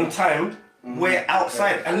in time, we're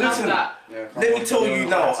outside. And I love listen, that. let me tell you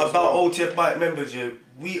now about OTF bike members here.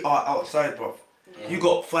 We are outside, bro. You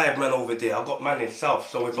got 5 men over there. I got man in south.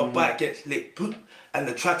 So if a bike gets lit, poop, and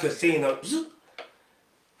the tracker's saying a zzz,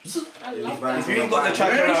 zzz. I love If If that. you ain't got the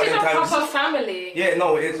tracker This out is in a time, proper family. yeah,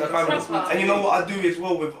 no, it's a family. Proper. And you know what I do as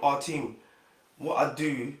well with our team? What I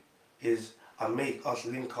do is I make us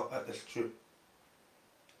link up at the strip.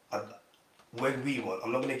 When we want.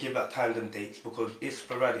 I'm not going to give out times and dates because it's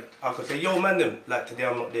sporadic. I could say, yo, man, them. Like today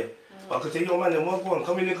I'm not there. But I could say, yo, man, them, what go on?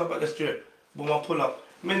 Come and link up at the strip. Boom, I pull up.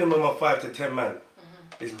 Minimum of 5 to 10 man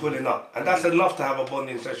is pulling up. And that's enough to have a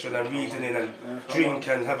bonding session and reasoning and drink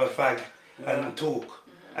and have a fag and talk.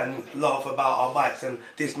 And laugh about our bikes and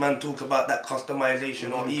this man talk about that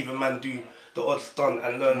customization or even man do the odd stunt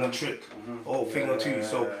and learn the trick or thing or two.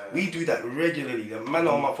 So we do that regularly. The man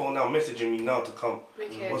on my phone now messaging me now to come.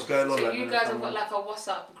 Wicked. What's going on? So like, you guys have got like a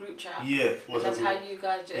WhatsApp group chat. yeah, And what's that's up? how you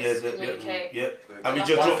guys just communicate. Yeah. And we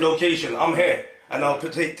just drop location. I'm here. And I'll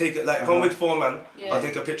take it like come with 4 man. Yeah. I'll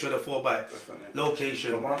take a picture of the 4 bikes, Definitely.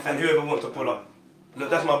 location, But one and thing- whoever wants to pull up. Look,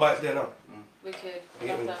 that's my bikes there now. Wicked.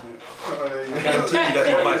 Yeah. Love that. I guarantee you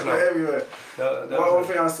that's my bikes now. Everywhere. That One was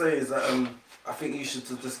thing I'll say is that I think you should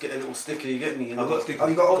just get a little sticker, you get me? I've got a sticker. Oh,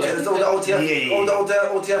 you got OTF, there's all the OTF, Yeah. all the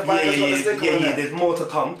OTF bikers got the sticker on there. There's more to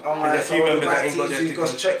come. Alright, There's a so few on the members that back ain't got tees, their you got to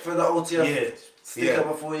stickers. check for the OTF Yeah. sticker Yeah.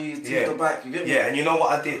 before you take Yeah. the back, you get me? Yeah, and you know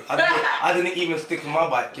what I did? I didn't even stick on my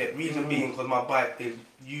bike yet. Reason being because my bike is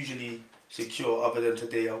usually secure. Other than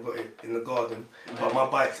today, I've got it in the garden. But my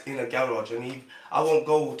bike's in a garage, and I won't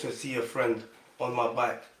go to see a friend on my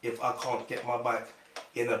bike if I can't get my bike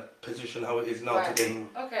in a position how it is now Right. today.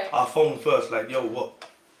 Okay. I phone first, like, yo, what?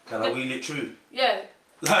 Can I wheel it through? Yeah.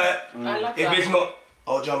 Like, I love if that. it's not,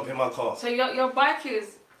 I'll jump in my car. So your bike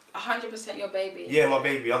is 100% your baby. Yeah, my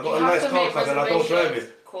baby. I've You got a have nice to car, make cause and I don't drive reservations.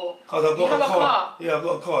 it. Cool. Cause I've You got have a a car. car? Yeah, I've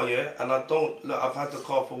got a car, yeah, and I don't look. I've had the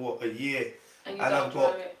car for what, a year, And you and don't I've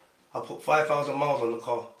got. drive it. I put 5,000 miles on the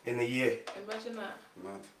car in a year. Imagine that.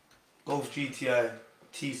 Golf GTI,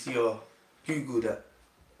 TCR, Google that.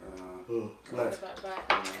 Nice.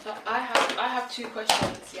 Right. So I have 2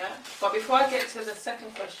 questions, yeah. But before I get to the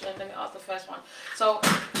second question, let me ask the first one. So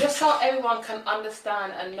just so everyone can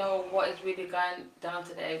understand and know what is really going down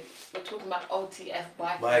today, we're talking about OTF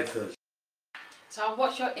bikers. Bikers. So I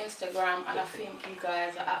watch your Instagram and I think you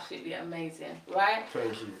guys are absolutely amazing, right?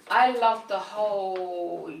 Thank you. I love the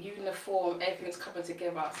whole uniform, everything's coming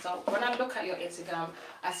together. So when I look at your Instagram,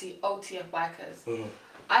 I see OTF bikers.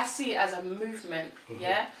 I see it as a movement,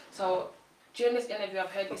 yeah? So during this interview,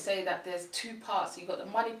 I've heard you say that there's 2 parts. You've got the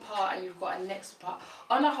money part and you've got a next part.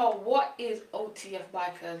 On the whole, what is OTF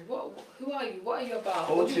bikers? Who are you? What are you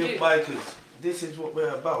about? What do you OTF do? bikers. This is what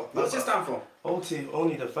we're about. What's it stand for? OTF,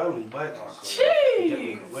 only the family bikers. You get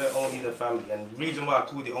me? Jeez. We're only the family, and the reason why I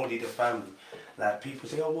called it only the family, like people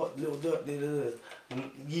say, oh, what Little Dirt?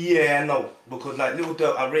 Yeah, no, because like Little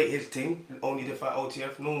Dirt, I rate his thing only the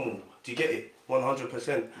OTF. No, do you get it?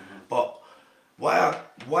 100%. But why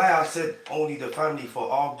I said only the family for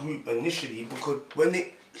our group initially, because when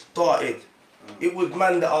it started, it was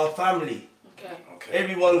man that our family. Okay.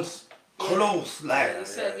 Everyone's close, like. You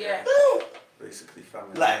said, yeah. Basically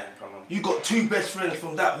family. Like, come on. you got 2 best friends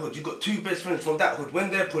from that hood, you got 2 best friends from that hood. When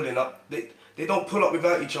they're pulling up, they don't pull up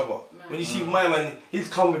without each other. When you see my man, he's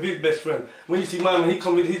come with his best friend. When you see my man, he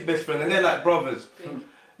come with his best friend, and they're like brothers.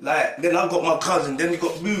 Like, then I've got my cousin, then you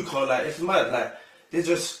got Luca, like, it's mad, like, they're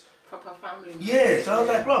just, Proper family. yeah, so I was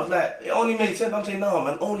like, bro, like, it only made sense. I'm saying, no,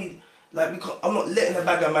 man, only, like, I'm not letting a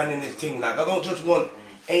bag of man in this thing, like, I don't just want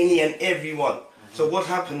any and everyone. So what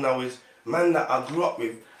happened now is, man that I grew up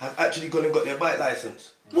with have actually gone and got their bike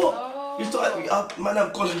license. What? You thought man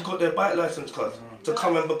have gone and got their bike license, cuz, to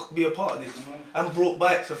come and be a part of this. And brought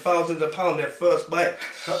bikes for thousands of pounds, their first bike.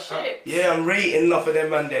 Shit. Yeah, I'm rating enough of them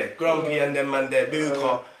man there. Grumpy and them man there,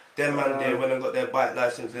 Buka, them man there when they got their bike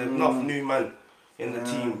license. There's enough new man in the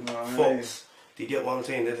team. Fox. Do you get what I'm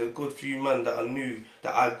saying? There's a good few man that I knew,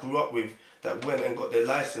 that I grew up with, that went and got their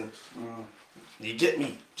license. You get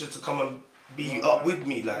me? Just to come and be up with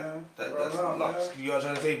me, like that's nuts. You know what I'm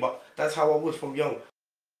trying to say? But that's how I was from young.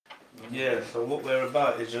 Yeah. So what we're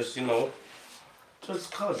about is just, you know,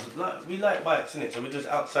 just cause like we like bikes, innit? So we're just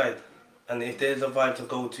outside, and if there's a vibe to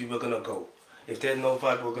go to, we're gonna go. If there's no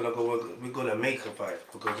vibe, we're gonna go. We're gonna make a vibe,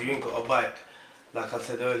 because you ain't got a bike, like I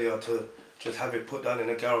said earlier, to just have it put down in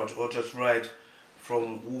a garage or just ride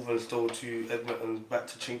from Wolverhampton to Edmonton back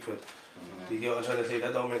to Chingford. Do you get what I'm trying to say?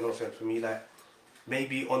 That don't make no sense for me. Like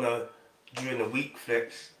maybe during the week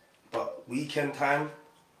flex, but weekend time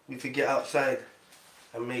we could get outside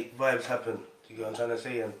and make vibes happen. Do you get what I'm trying to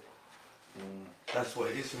say? And that's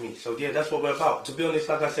what it is for me. So yeah, that's what we're about. To be honest,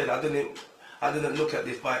 like I said, I didn't look at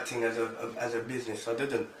this bike thing as a business. I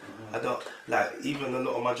didn't. I don't, like, even a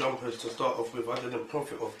lot of my jumpers to start off with, I didn't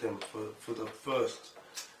profit off them for the first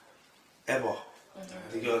ever.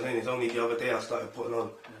 You get what I'm saying? It's only the other day I started putting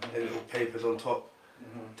on the little papers on top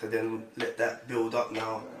to then let that build up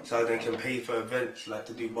now, so I then can pay for events, like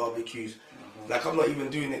to do barbecues. Like I'm not even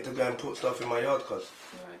doing it to go and put stuff in my yard, cause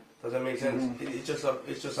does that make sense? It's just a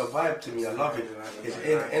vibe to me. I love it. It's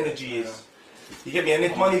energy is. You get me? And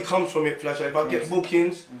if money comes from it, Flash, if I get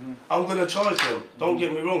bookings, I'm gonna charge them. Don't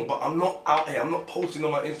get me wrong, but I'm not out here. I'm not posting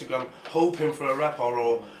on my Instagram hoping for a rapper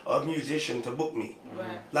or a musician to book me.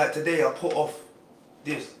 Like today, I put off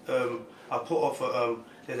this.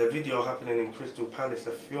 There's a video happening in Crystal Palace,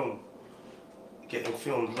 a film getting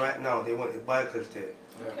filmed right now. They wanted bikers there,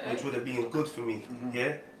 which would have been good for me.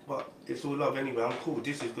 Yeah, but it's all love anyway. I'm cool.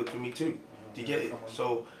 This is good for me too. Do you get it?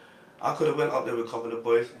 So I could have went up there with a couple of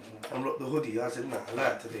boys and rocked the hoodie. I said, nah, I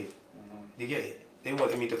lied today. You get it? They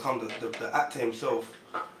wanted me to come. The actor himself,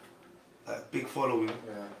 like big following,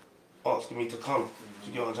 asking me to come. Do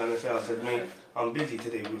you get what I'm trying to say? I said, mate, I'm busy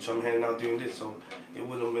today, which I'm here now doing this, so it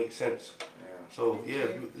wouldn't make sense. So yeah,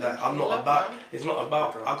 like I'm not about. It's not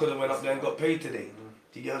about. I could have went up there and got paid today.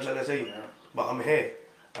 Do you get what I'm trying to say? But I'm here.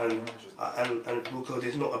 And because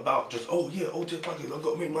it's not about just, oh yeah, OTF Buckets, I've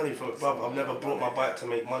got to make money from it, brother. I've never brought my bike to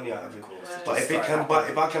make money out of it. But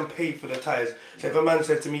if I can pay for the tyres, so if a man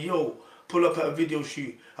said to me, yo, pull up at a video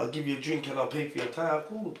shoot, I'll give you a drink and I'll pay for your tyre,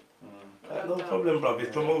 cool. Like, no problem, bruv.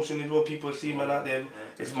 It's promotion, is what people see, man, out there.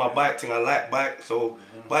 It's my bike thing. I like bikes, so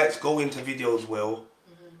bikes go into videos well.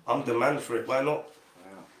 I'm the man for it. Why not?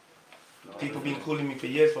 People been calling me for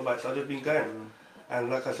years for bikes. I've just been going, and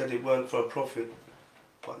like I said, it weren't for a profit.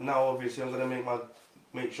 But now, obviously, I'm gonna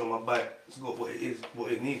make sure my bike's got what it is,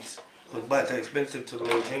 what it needs. Because bikes are expensive to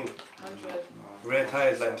maintain. 100. Rare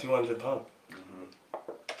tyres like £200.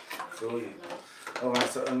 So yeah. Alright,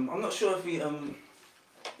 so I'm not sure if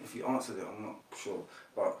you answered it. I'm not sure,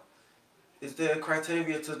 but is there a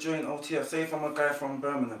criteria to join OTF? Say if I'm a guy from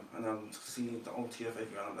Birmingham and I'm seeing the OTF every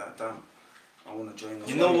and I'm like, damn, I want to join.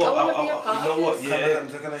 You know what? You know what? Yeah.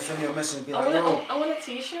 They're gonna send me a message and be I like, yo, want a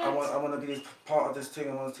t-shirt. I want to be part of this thing.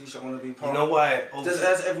 I want a t-shirt. I want to be part. You know why?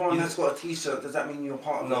 As everyone has got a t-shirt, does that mean you're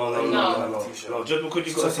part of it? No. Just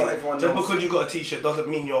because you got a t-shirt doesn't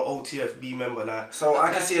mean you're an OTFB member now. So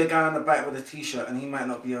I can see a guy on the back with a t-shirt and he might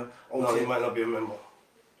not be a OTF. No, he might not be a member.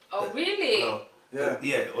 Oh really? No.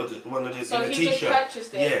 Yeah, or one of the So in a he just t-shirt.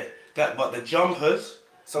 purchased it. Yeah, but the jumpers.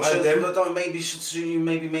 So should you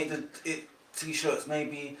maybe make the t-shirts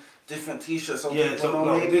maybe different t-shirts? So Yeah, so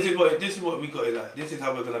no, maybe? this is what we got it like. This is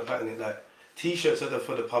how we're gonna pattern it like. T-shirts are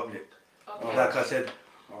for the public. Okay. Like I said,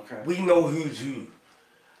 Okay. we know who's who.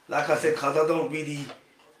 Like I said, cause I don't really.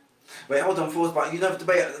 Wait, hold on, Force, but you never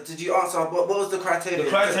debate. Did you answer what was the criteria? The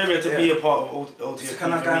criteria to be a part of OTFB So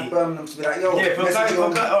can I for go me. Birmingham to be like, yo, Yeah, for a message guy you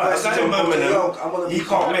on- alright, message in on- Birmingham, yo, I wanna be he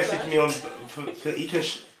part can't of message me on.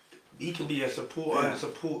 He can be a supporter and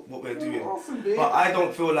support what we're doing. But I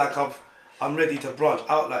don't feel like I'm ready to branch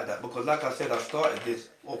out like that, because like I said, I started this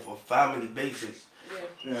off a family basis.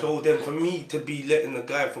 Yeah. So then for me to be letting the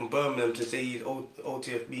guy from Birmingham to say he's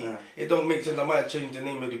OTFB, it don't make sense. I might change the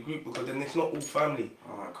name of the group, because then it's not all family.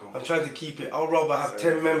 Alright, cool. I'm trying to keep it. I'd rather have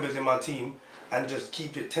 10 members in my team and just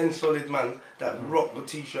keep it 10 solid man that rock the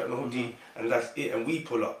t-shirt and the hoodie, and that's it, and we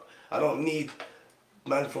pull up. I don't need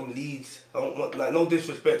man from Leeds. I don't want, like, no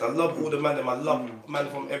disrespect. I love all the man, and I love man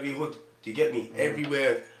from every hood. Do you get me?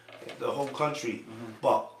 Everywhere, the whole country.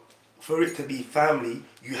 But for it to be family,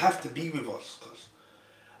 you have to be with us. Cause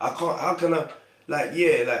I can't. How can I? Like,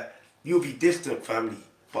 yeah, like you'll be distant family,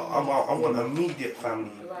 but I want immediate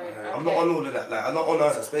family. Right. I'm not on all of that. Like I'm not on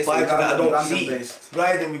a So it's basically vibe that I don't London see. based.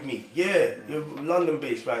 Riding with me, yeah, you're London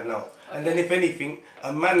based right now. And then if anything,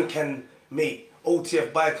 a man can make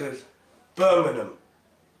OTF Bikers Birmingham.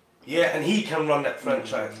 Yeah, and he can run that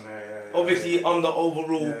franchise. Obviously, I'm the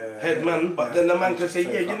overall head man, but then the man can say,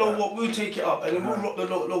 yeah, you know what, we'll take it up and then we'll rock the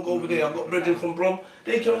logo over there. I've got brethren from Brom,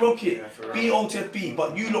 they can rock it. Be OTFB,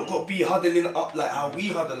 but you lot got to be huddling up like how we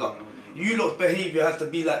huddle up. You lot's behaviour has to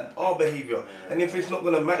be like our behaviour. And if it's not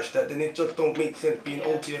going to match that, then it just don't make sense being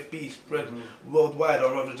OTFB spread worldwide.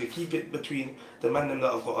 I'd rather just keep it between the man them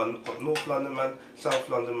that I've got. I've got North London man, South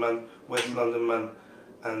London man, West London man,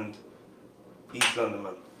 and East London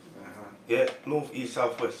man. Yeah, North, East,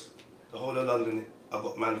 South, West. The whole of London, I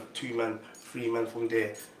got man, 2 man, 3 man from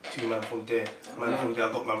there, 2 man from there, man from there.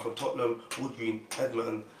 I got man from Tottenham, Wood Green,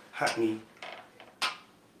 Edmonton, Hackney.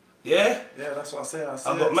 Yeah? Yeah, that's what I say. I see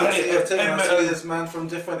I've got it. man I see in it too. I Edmonton. see this man from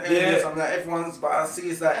different areas. Yeah. I'm like, everyone's, but I see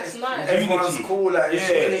it's like, That's nice. everyone's Unity. cool, like, it's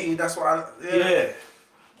Yeah. unity. That's what I, Yeah.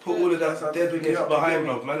 Put all of That's that how deadness big it up, behind,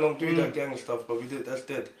 big bro. Man, don't do that gang stuff, but we did. That's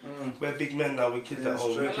dead. We're big men now. We kids Yeah, at home.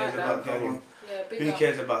 Who straight. cares I like about that. gang? Yeah, big Who up.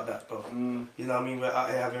 cares about that, bro? You know what I mean? We're out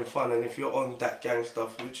here having fun, and if you're on that gang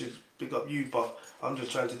stuff, which is big up you, but I'm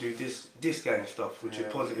just trying to do this gang stuff, which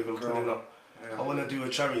is positive and pulling up. I want to do a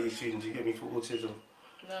charity soon. Do you get me for autism?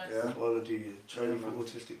 Nice. Yeah. I want to do a charity for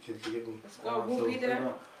autistic kids. Do you get me? Let's go. We'll be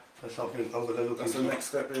there. That's something I'm gonna look That's the into. next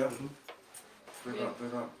step, yeah. Big Yeah. up,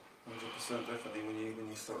 big up. 100% definitely. When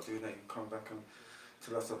you start doing that, you can come back and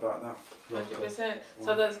tell us about that. 100%.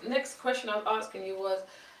 So the next question I was asking you was,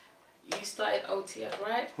 you started OTF,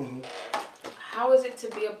 right? How is it to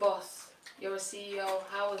be a boss? You're a CEO.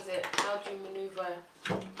 How is it? How do you maneuver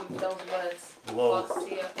with those words? Whoa. Boss,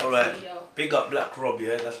 CEO, Alright. CEO. Big up Black Rob,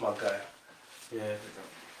 yeah, that's my guy. Yeah.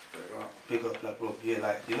 Big up. Big up Black Rob, yeah,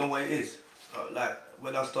 like, you know what it is? Like,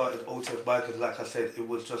 when I started OTF Bikers, like I said, it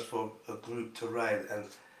was just for a group to ride, and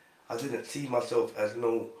I didn't see myself as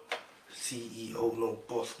no CEO, no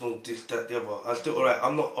boss, no this, that, the other. I still, alright,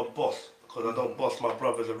 I'm not a boss, because I don't boss my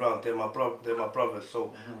brothers around, they're my brothers,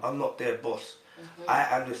 so I'm not their boss. I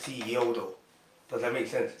am the CEO though. Does that make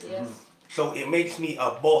sense? Yes. So it makes me a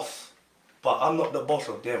boss, but I'm not the boss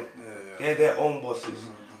of them. They're their own bosses.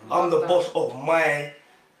 I'm the boss of my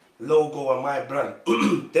logo and my brand.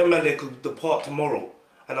 Them man, they could depart tomorrow,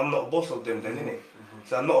 and I'm not a boss of them then, innit?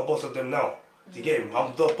 So I'm not a boss of them now. Do you get me?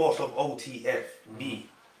 I'm the boss of OTFB.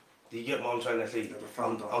 Do you get what I'm trying to say? You're the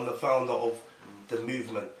founder. I'm the founder of the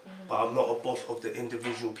movement, but I'm not a boss of the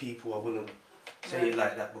individual people. I wouldn't say it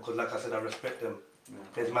like that, because like I said, I respect them.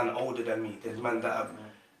 There's man older than me. There's man that have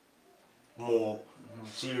more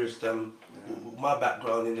serious than my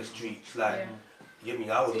background in the streets. Like, Yeah. you get me?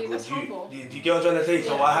 I was See, a that's good humble. youth. Do you get what I'm trying to say?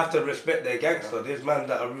 So Yeah. I have to respect their gangster. There's man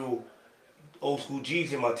that are real old school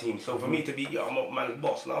G's in my team. So for me to be, yeah, I'm not man's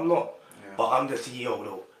boss. No, I'm not. But I'm the CEO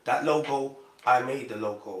though. That logo, I made the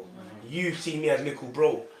logo. You see me as Little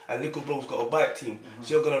Bro, and Little Bro's got a bike team,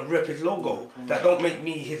 so you're gonna rep his logo. That don't make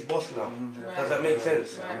me his boss now. Does that make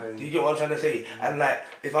sense? Right. Do you get what I'm trying to say? And like,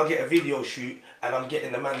 if I get a video shoot and I'm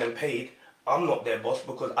getting the man them paid, I'm not their boss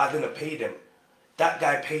because I didn't pay them. That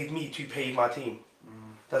guy paid me to pay my team.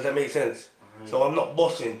 Does that make sense? So I'm not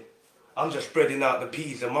bossing. I'm just spreading out the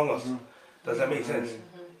peas among us. Does that make sense?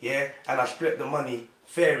 Yeah, and I split the money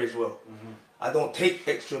fair as well. I don't take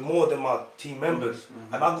extra more than my team members,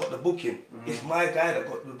 and I got the booking. It's my guy that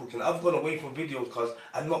got the booking. I've gone away from videos because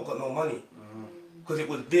I've not got no money. Because it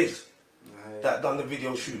was Biz that done the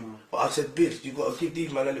video shoot. But I said, Biz, you got to give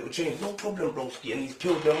these man a little change. No problem, broski. And he's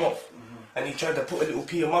peeled them off. And he tried to put a little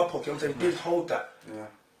P in my pocket. I'm saying, Biz, hold that. Yeah.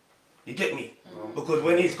 You get me? Because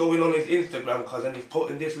when he's going on his Instagram, cause and he's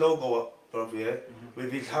putting this logo up, bro, yeah,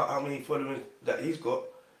 with his how many followers that he's got,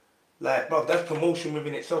 like, bro, that's promotion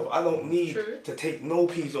within itself. I don't need True. to take no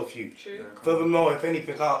peas off you. True. Furthermore, if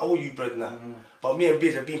anything, I owe you bread now. But me and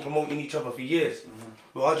Biz have been promoting each other for years.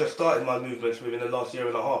 Well, I just started my movements within the last year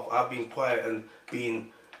and a half. I've been quiet and been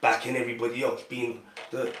backing everybody else, being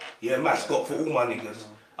the mascot for all my niggas.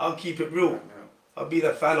 I'll keep it real. I've been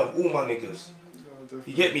a fan of all my niggas.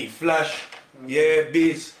 You get me? Flash, yeah,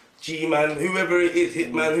 Biz, G-Man, whoever it is,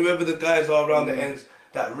 Hitman, whoever the guys are around the ends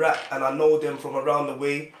that rap, and I know them from around the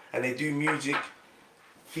way, and they do music.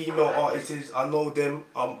 Female artists, I know them.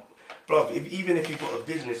 Bruv, even if you've got a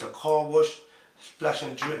business, a car wash, Splash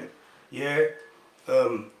and Drip, yeah,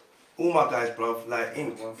 all my guys, bruv, like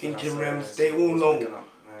Inkin Rems, they all know.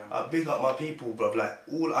 I big up my people, bruv. Like,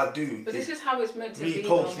 all I do But is this is how it's meant to be.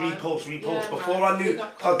 repost, though, man. repost. Yeah, Before man. I knew, Big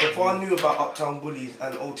up before I knew about Uptown Bullies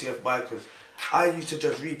and OTF Bikers, I used to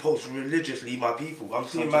just repost religiously my people. I'm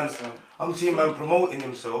seeing man promoting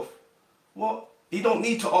himself, What? He don't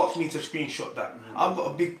need to ask me to screenshot that. I've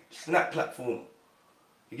got a big Snap platform.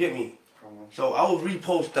 You get me? So I will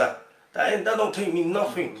repost that. That don't take me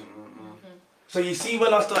nothing. So you see,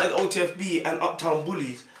 when I started OTFB and Uptown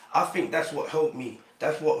Bullies, I think that's what helped me.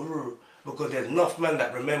 That's what, because there's enough man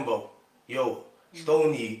that remember, yo,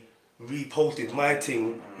 Stoney reposted my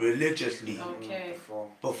thing religiously Okay.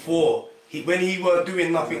 before. When he weren't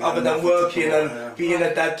doing nothing other than working and being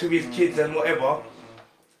a dad to his kids and whatever.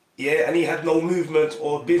 Yeah, and he had no movement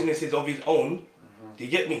or businesses of his own. Do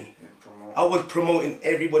you get me? I was promoting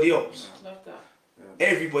everybody else. Love that.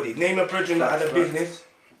 Everybody. Name a brethren that had a business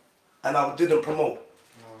and I didn't promote.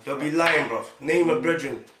 They'll be lying, bruv. Name a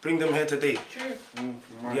brethren. Bring them here today. True.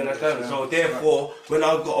 You understand? So therefore, when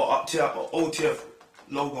I got an OTF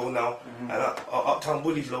logo now and an Uptown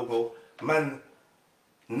Bullies logo, man,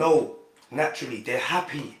 no, naturally, they're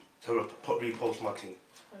happy to repost my thing.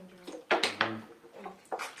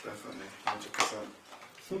 Definitely,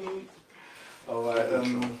 100%. Alright,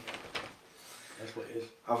 That's what it is.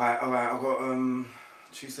 alright, I got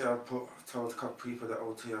Tuesday I told a couple people that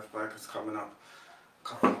OTF bike is coming up. A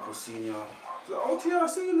couple people seen you. OTF, I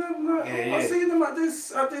seen them, like, Yeah, I yeah. seen them at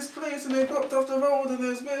this place and they dropped off the road and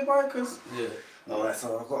there's many bikers. Yeah. Alright,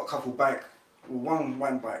 so I've got a couple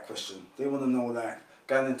one bike question. They want to know, like,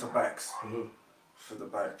 going into bikes for the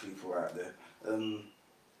bike people out there.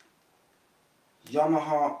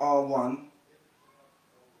 Yamaha R1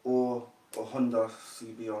 or a Honda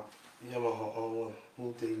CBR? Yamaha R1,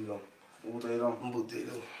 all day long. All day long? All day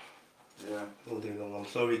long. Yeah. All day long. I'm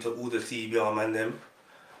sorry to all the CBR man them,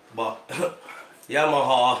 but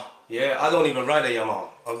Yamaha, yeah, I don't even ride a Yamaha.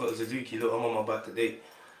 I've got a Suzuki, look, I'm on my back today.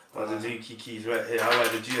 My Suzuki keys right here. I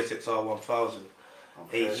ride the GSX-R 1000.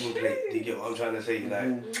 18 plate, do you get what I'm trying to say?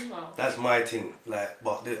 Like, that's my thing. Like,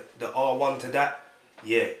 but the R1 to that,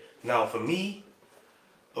 yeah. Now for me,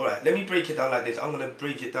 alright, let me break it down like this. I'm gonna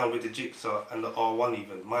break it down with the Jigsaw and the R1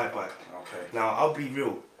 even, my bike. Okay. Now I'll be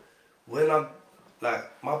real. When my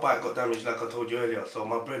bike got damaged like I told you earlier, so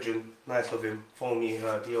my brethren, nice of him, phoned me,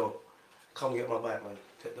 yo, come get my bike, man.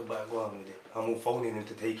 Take the bike, go on with it. I'm all phoning him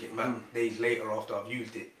to take it back. Days later after I've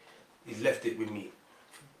used it, he's left it with me.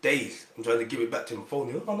 Days, I'm trying to give it back to him,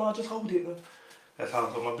 phoning him, oh no, just hold it, man. That's how I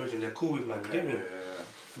got my brethren, they're cool with, man, you get me? Yeah.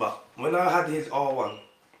 But when I had his R1,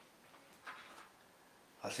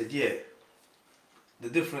 I said, yeah, the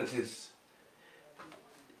difference is,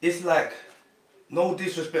 it's like, no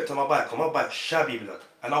disrespect to my bike, 'cause my bike's shabby, blood.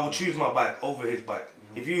 And I would choose my bike over his bike.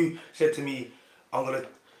 If you said to me,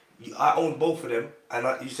 I own both of them,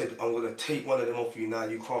 and you said, I'm gonna take one of them off you now,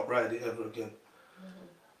 you can't ride it ever again.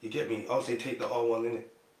 You get me? I'll say take the R1 in it.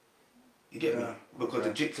 You get me? Because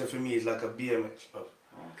the Jigsaw for me is like a BMX, bro.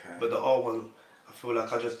 Okay. But the R1, I feel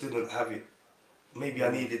like I just didn't have it. Maybe I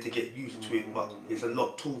needed to get used to it, but it's a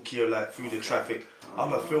lot talkier, like through the traffic.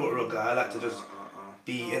 I'm a filterer guy, I like to just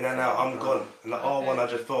be in and out, I'm gone. And the R1, I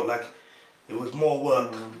just felt like it was more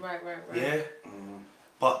work. Right. Yeah?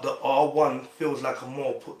 But the R1 feels like a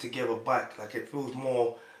more put together bike. Like it feels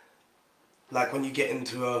more like when you get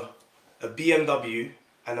into a BMW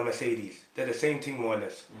and a Mercedes. They're the same thing more or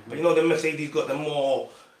less. But you know the Mercedes got the more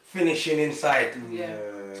finishing inside. Yeah.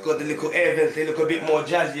 It's got the little air vents, they look a bit more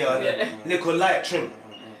jazzier, and little light trim.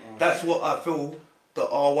 That's what I feel the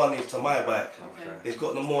R1 is to my bike. Okay. It's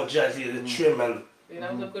got the more jazzy, the trim and... Yeah,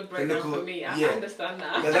 that was a good breakdown for me. I understand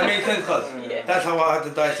that. Does that make sense, cuz? Yeah. That's how I had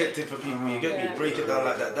to dissect it for people, you get me? Break it down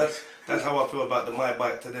like that. That's how I feel about my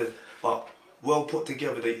bike today. But well put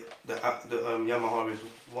together, the Yamaha is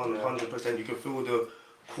 100%. You can feel the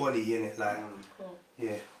quality in it, like, Cool.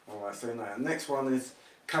 yeah. Alright, so now next one is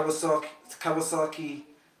Kawasaki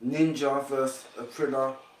Ninja vs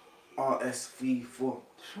Aprilia RSV4.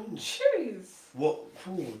 Choose. What?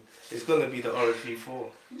 Ooh, it's gonna be the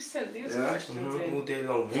RSV4. Who sent these Yeah. questions in? All day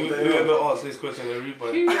long. All day Whoever asked this question, they read by.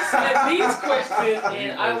 Who sent these questions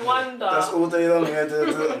in? I wonder. That's all day long, yeah. The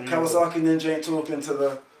Kawasaki Ninja ain't talking to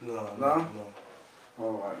the... No.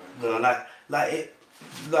 Alright, No,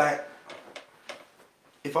 like,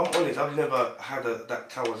 if I'm honest, I've never had that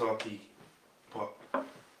Kawasaki, but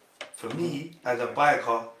for me, as a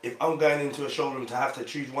biker, if I'm going into a showroom to have to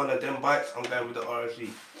choose one of them bikes, I'm going with the RSV.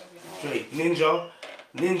 Straight.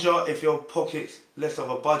 Ninja, if your pocket's less of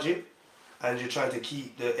a budget, and you're trying to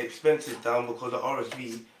keep the expenses down, because the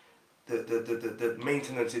RSV, the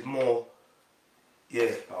maintenance is more,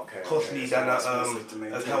 costly than a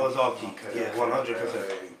Kawasaki. Okay, yeah,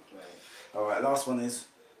 100%. Alright, last one is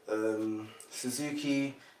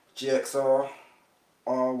Suzuki GXR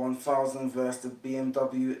R1000 versus the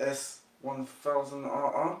BMW S1000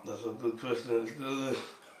 RR. That's a good question.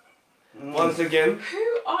 Once again,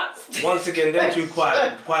 Who asked? once again, them two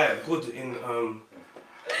quite good in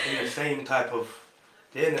the same type of,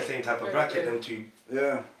 they're in the same type of bracket. Them two,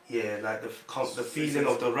 Yeah. yeah, like the feeling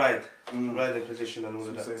of the riding position and all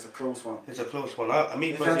of So that. it's a close one. It's a close one. I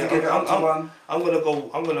mean, If you had to give it up to one. I'm gonna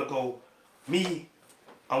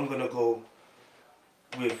go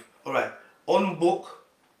with, all right, on book.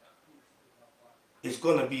 It's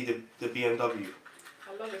gonna be the BMW.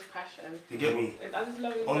 I love his passion. You get me? I just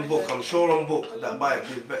love his On passion. book, I'm sure on book that bike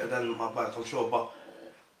is better than my bike, I'm sure. But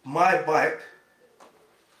my bike,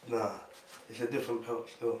 nah, it's a different pelt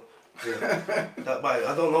still. Yeah. That bike,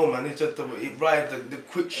 I don't know, man. It's just it rides, the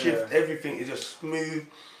quick shift, everything is just smooth.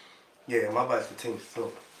 Yeah, my bike's the thing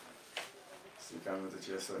still. So you're going with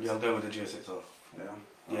the GSX. Yeah, I'm going with the GSX. Yeah.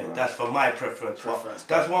 Yeah, Alright. that's for my preference. Preference.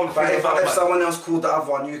 That's one But thing if about bike. someone else called the other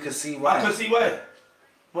one, you can see why. I can see why.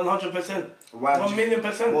 100%. Why would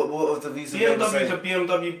 1,000,000%. What was the reason? BMW is a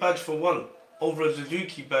BMW badge for one, over a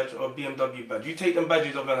Suzuki badge or a BMW badge. You take them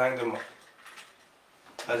badges off and hang them up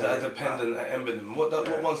as a pendant, an emblem. What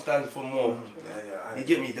one stands for more? Yeah. You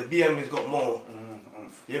get me? The BM has got more.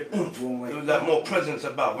 Yeah, oomph. It was like more presence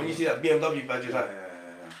about. When you see that BMW badge, you're like,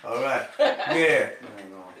 all right, yeah. Yeah,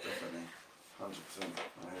 no, definitely. 100%.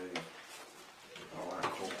 I hear you. Alright,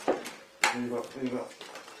 cool. Who you got?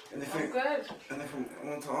 I'm Anything? good. Anything I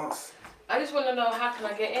want to ask? I just want to know how can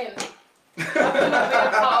I get in? How can I be a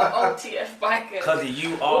part of OTF Bikers? Cuzzy,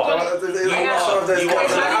 you are- are. I need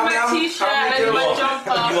my t-shirt, I need my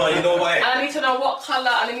jumper. You are, you know why? And I need to know what colour,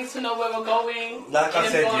 and I need to know where we're going. Like I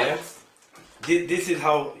in said, advance. this is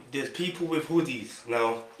how, there's people with hoodies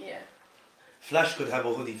now. Yeah. Flash could have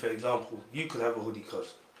a hoodie, for example. You could have a hoodie,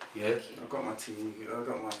 cuz. Yeah? I've got my tea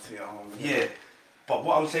at home. Yeah. But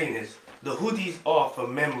what I'm saying is, the hoodies are for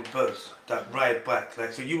members that ride bike.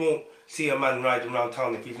 Like, so you won't see a man riding around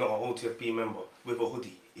town if he's not an OTFB member with a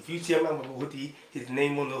hoodie. If you see a man with a hoodie, his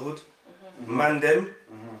name on the hood, man them,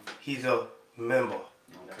 he's a member.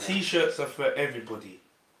 Okay. T-shirts are for everybody.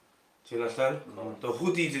 Do you understand? The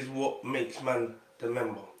hoodies is what makes man the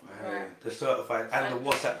member, Right. the certified, and the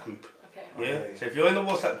WhatsApp group. Okay. Yeah? Okay. So if you're in the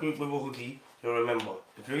WhatsApp group with a hoodie, you're a member.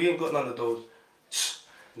 If you ain't got none of those,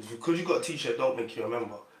 because you got a t-shirt don't make you a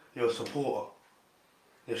member. You're a supporter.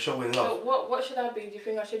 You're showing So love. what should I be? Do you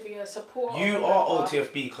think I should be a supporter? You or are a member?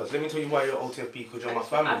 OTFB, because let me tell you why you're OTFB, because you're my I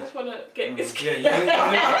family. just want to get this. Yeah,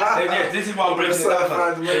 yeah, this is why I'm breaking it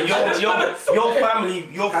down. Your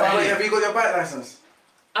family, Have you got your bike license?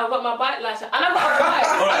 I've got my bike license, and I've got a bike.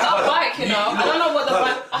 I got a bike, you know. I don't know what the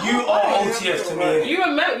bike. I You have a are bike. OTF to me. You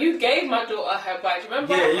remember? You gave my daughter her bike.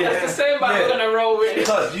 Remember? Yeah. That's the same bike we're gonna roll with.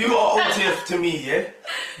 Because you are OTF to me, yeah?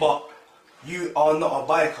 But you are not a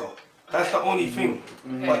biker. That's the only thing.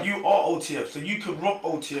 But you are OTF, so you could rock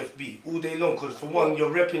OTFB all day long, because for one, you're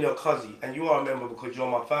repping your cousin, and you are a member because you're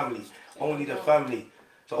my family. Only the family.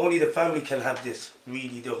 So only the family can have this,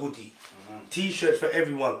 really, the hoodie. T-shirts for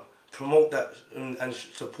everyone. Promote that and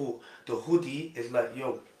support. The hoodie is like,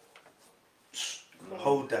 yo,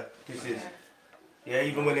 hold that. This is, yeah,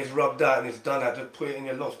 even when it's rubbed out and it's done out, just put it in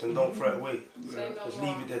your loft and don't throw it away. Say no Just more.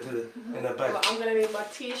 leave it there in the bag. Well, I'm gonna need my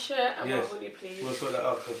t-shirt and Yes. my hoodie, please. We'll sort that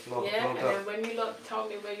out, cause no Yeah, and doubt. then when you lot tell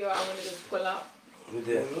me where you are, I'm gonna just pull up. We're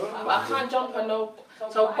there. But I can't jump on no.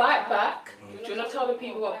 So bike back. Do you wanna tell the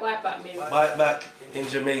people what bike back means? Bike back in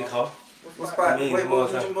Jamaica. What's bike? Means Wait, more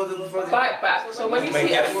what than- Bike back. So when you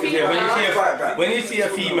see a When you see a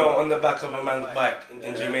female on the back of a man's bike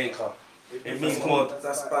in Jamaica, it means more.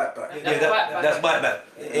 That's bike back. Yeah, that's bike back.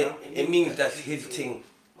 It means that's his thing.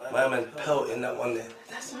 My man's pelting that one there.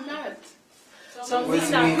 That's mad. So What do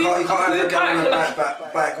you mean? You can't have a girl on a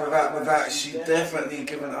bike without she definitely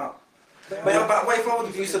giving up. But wait forward,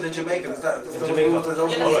 if you said the Jamaican, is that the rules that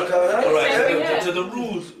those rules occur? Alright, so the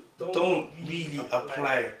rules don't really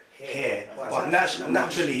apply here. But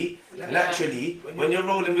naturally, when you're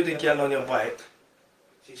rolling with a girl on your bike,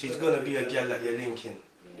 she's gonna be a girl that you're linking,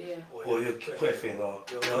 Yeah. or you're quiffing, or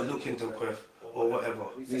you're looking to quiff, or whatever.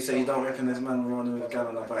 You say you don't reckon there's man running with a girl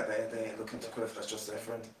on the bike that they ain't looking to quiff, that's just their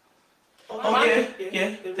friend. Oh yeah,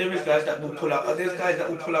 there is guys that will pull out. There's guys that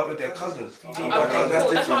will pull out with their cousins. That's what I'm That's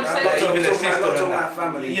saying. not Even their sister talking and about that.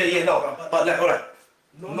 family. Yeah, no. But like, alright,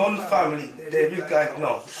 non-family. There is guys.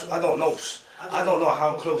 No, I don't know. I don't know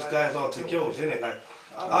how close guys are to girls, innit? Like,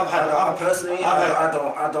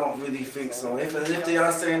 I don't really think so. If they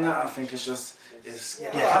are saying that, I think it's just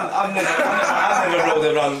I've never rolled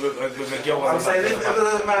around with a girl. I'm saying if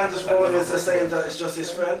the man just rolling is saying that it's just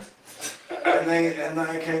his friend, and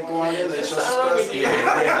I can't go on in it. It's just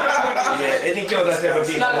Yeah, any girl that's ever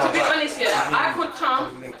been No, on to my be back. honest, yeah, I could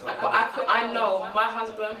come, but I know my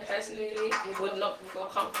husband personally would not feel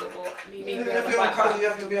comfortable me being on If the you're a back. cousin, you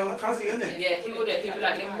have to be on a cousin, innit? Yeah, he wouldn't. He'd be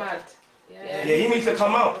like, you're mad. Yeah, he needs to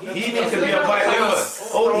come out. He needs to be a bike member.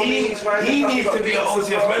 Oh, he needs to be an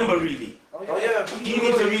OTF member, really. Oh yeah. He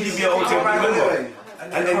needs to really be an OTF member.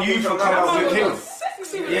 And then you for come out with him.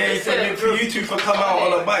 Yeah, for you two for come out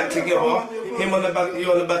on a bike together, him on the back,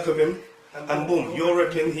 you on the back of him, and boom, you're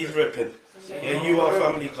ripping, he's ripping. Yeah, you are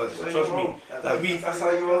family, cuz. Trust me. Like That's how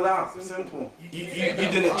you roll out. Simple. you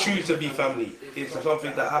didn't choose to be family. It's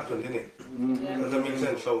something that happened, innit? Does that make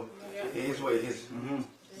sense? So it is what it is.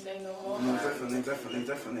 Say no more.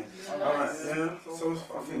 Definitely. Alright, yeah. So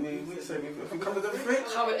I think we covered everything.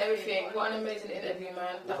 Covered everything. What an amazing interview,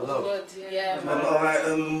 man. That was Love. good. Yeah, man. Alright,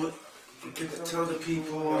 tell the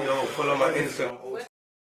people. Yo, follow my Instagram.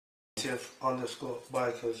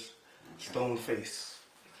 OTF_bikers Stoneface.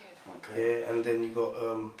 Okay. Yeah, and then you got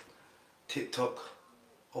TikTok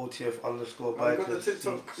OTF_bikers. Oh, you got the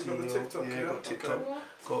TikTok. You got the CEO. TikTok, Yeah, yeah, got TikTok.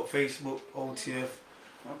 Got Facebook OTF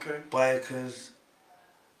Okay. Bikers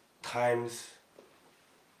times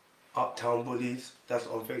Uptown Bullies. That's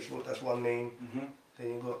on Facebook. That's one name. Then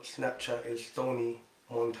you got Snapchat is Stony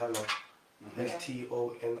Montana.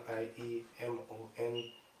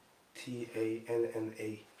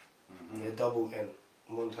 STONIEMONTANNA. Yeah, double N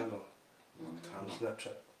Montana. On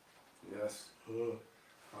Snapchat. Yes.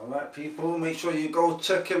 Alright, people, make sure you go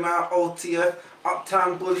check him out. OTF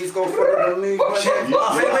Uptown Bullies. Go follow the movement.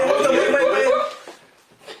 Wait.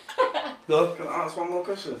 Go Can I ask one more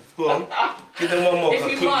question? on. Give them one more. If you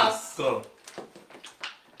quickly. must. Go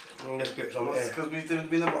on. Let's get some air. Because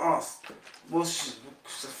we never asked. What's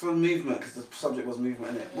for movement? Because the subject was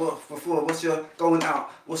movement, innit? What's your going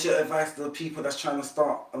out? What's your advice to the people that's trying to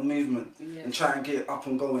start a movement and try and get it up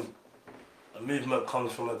and going? A movement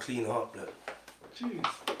comes from a clean heart, blood. Jeez.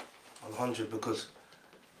 100, because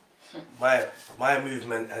my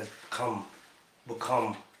movement has become,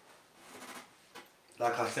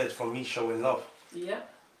 like I said, from me showing love. Yeah.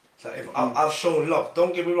 So if I've shown love,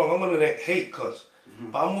 don't get me wrong, I'm gonna get hate,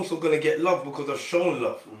 but I'm also gonna get love because I've shown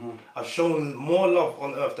love. I've shown more love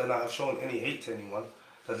on earth than I've shown any hate to anyone.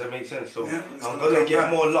 Does that make sense? So Yeah, I'm gonna get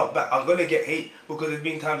more love back. I'm gonna get hate because there's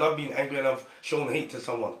been times I've been angry and I've shown hate to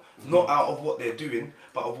someone. Not out of what they're doing,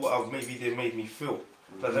 but of what maybe they made me feel.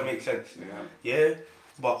 Does that make sense? Yeah?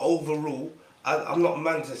 But overall, I'm not a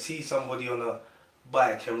man to see somebody on a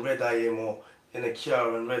bike and red eye him, or in a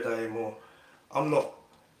car and red eye him, or I'm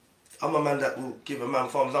a man that will give a man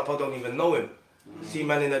thumbs up. I don't even know him. See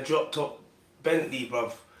man in a drop top Bentley,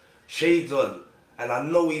 bruv, shades on, and I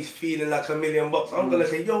know he's feeling like $1 million. I'm gonna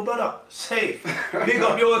say, yo brother, safe. Big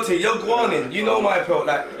up your thing, you're going. You know my pelt,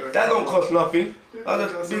 like that don't cost nothing. I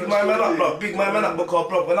just big my man up, bro. Big my man up because,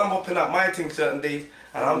 bro, when I'm hopping up my thing certain days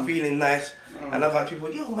and I'm feeling nice, and I've had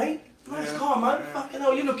people, yo mate, nice car man, fucking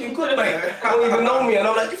hell, you looking good mate. They don't even know me, and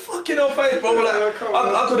I'm like, you fucking hell face, bro. Like,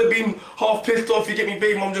 I could have been half pissed off, you get me,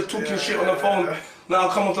 babe, I'm just talking shit on the phone. Now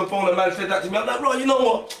I come off the phone and man said that to me, I'm like, bro, you know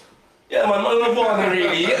what? Yeah man, I'm not bothering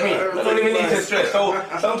really, you get me? I don't even need to stress. So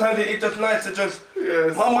sometimes it's just nice to just,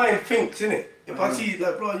 my mind thinks, innit? If I see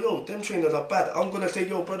like, bro, yo, them trainers are bad, I'm gonna say,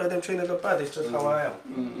 yo brother, them trainers are bad. It's just how I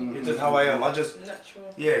am. It's just how I am. I just,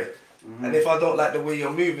 Natural. yeah. And if I don't like the way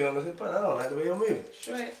you're moving, I'm gonna say, brother, I don't like the way you're moving.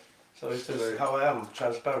 Straight. So it's just how I am,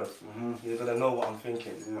 transparent. You're gonna know what I'm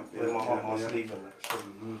thinking. With my heart, my sleeve and that. So,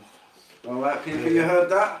 Alright, people, you heard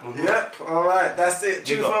that? Yep. Alright, that's it.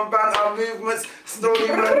 Truth up. and Banter Movements. Story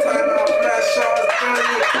Montana, Flash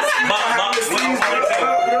Shaw's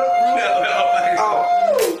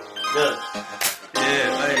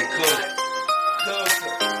Yeah, hey, cool.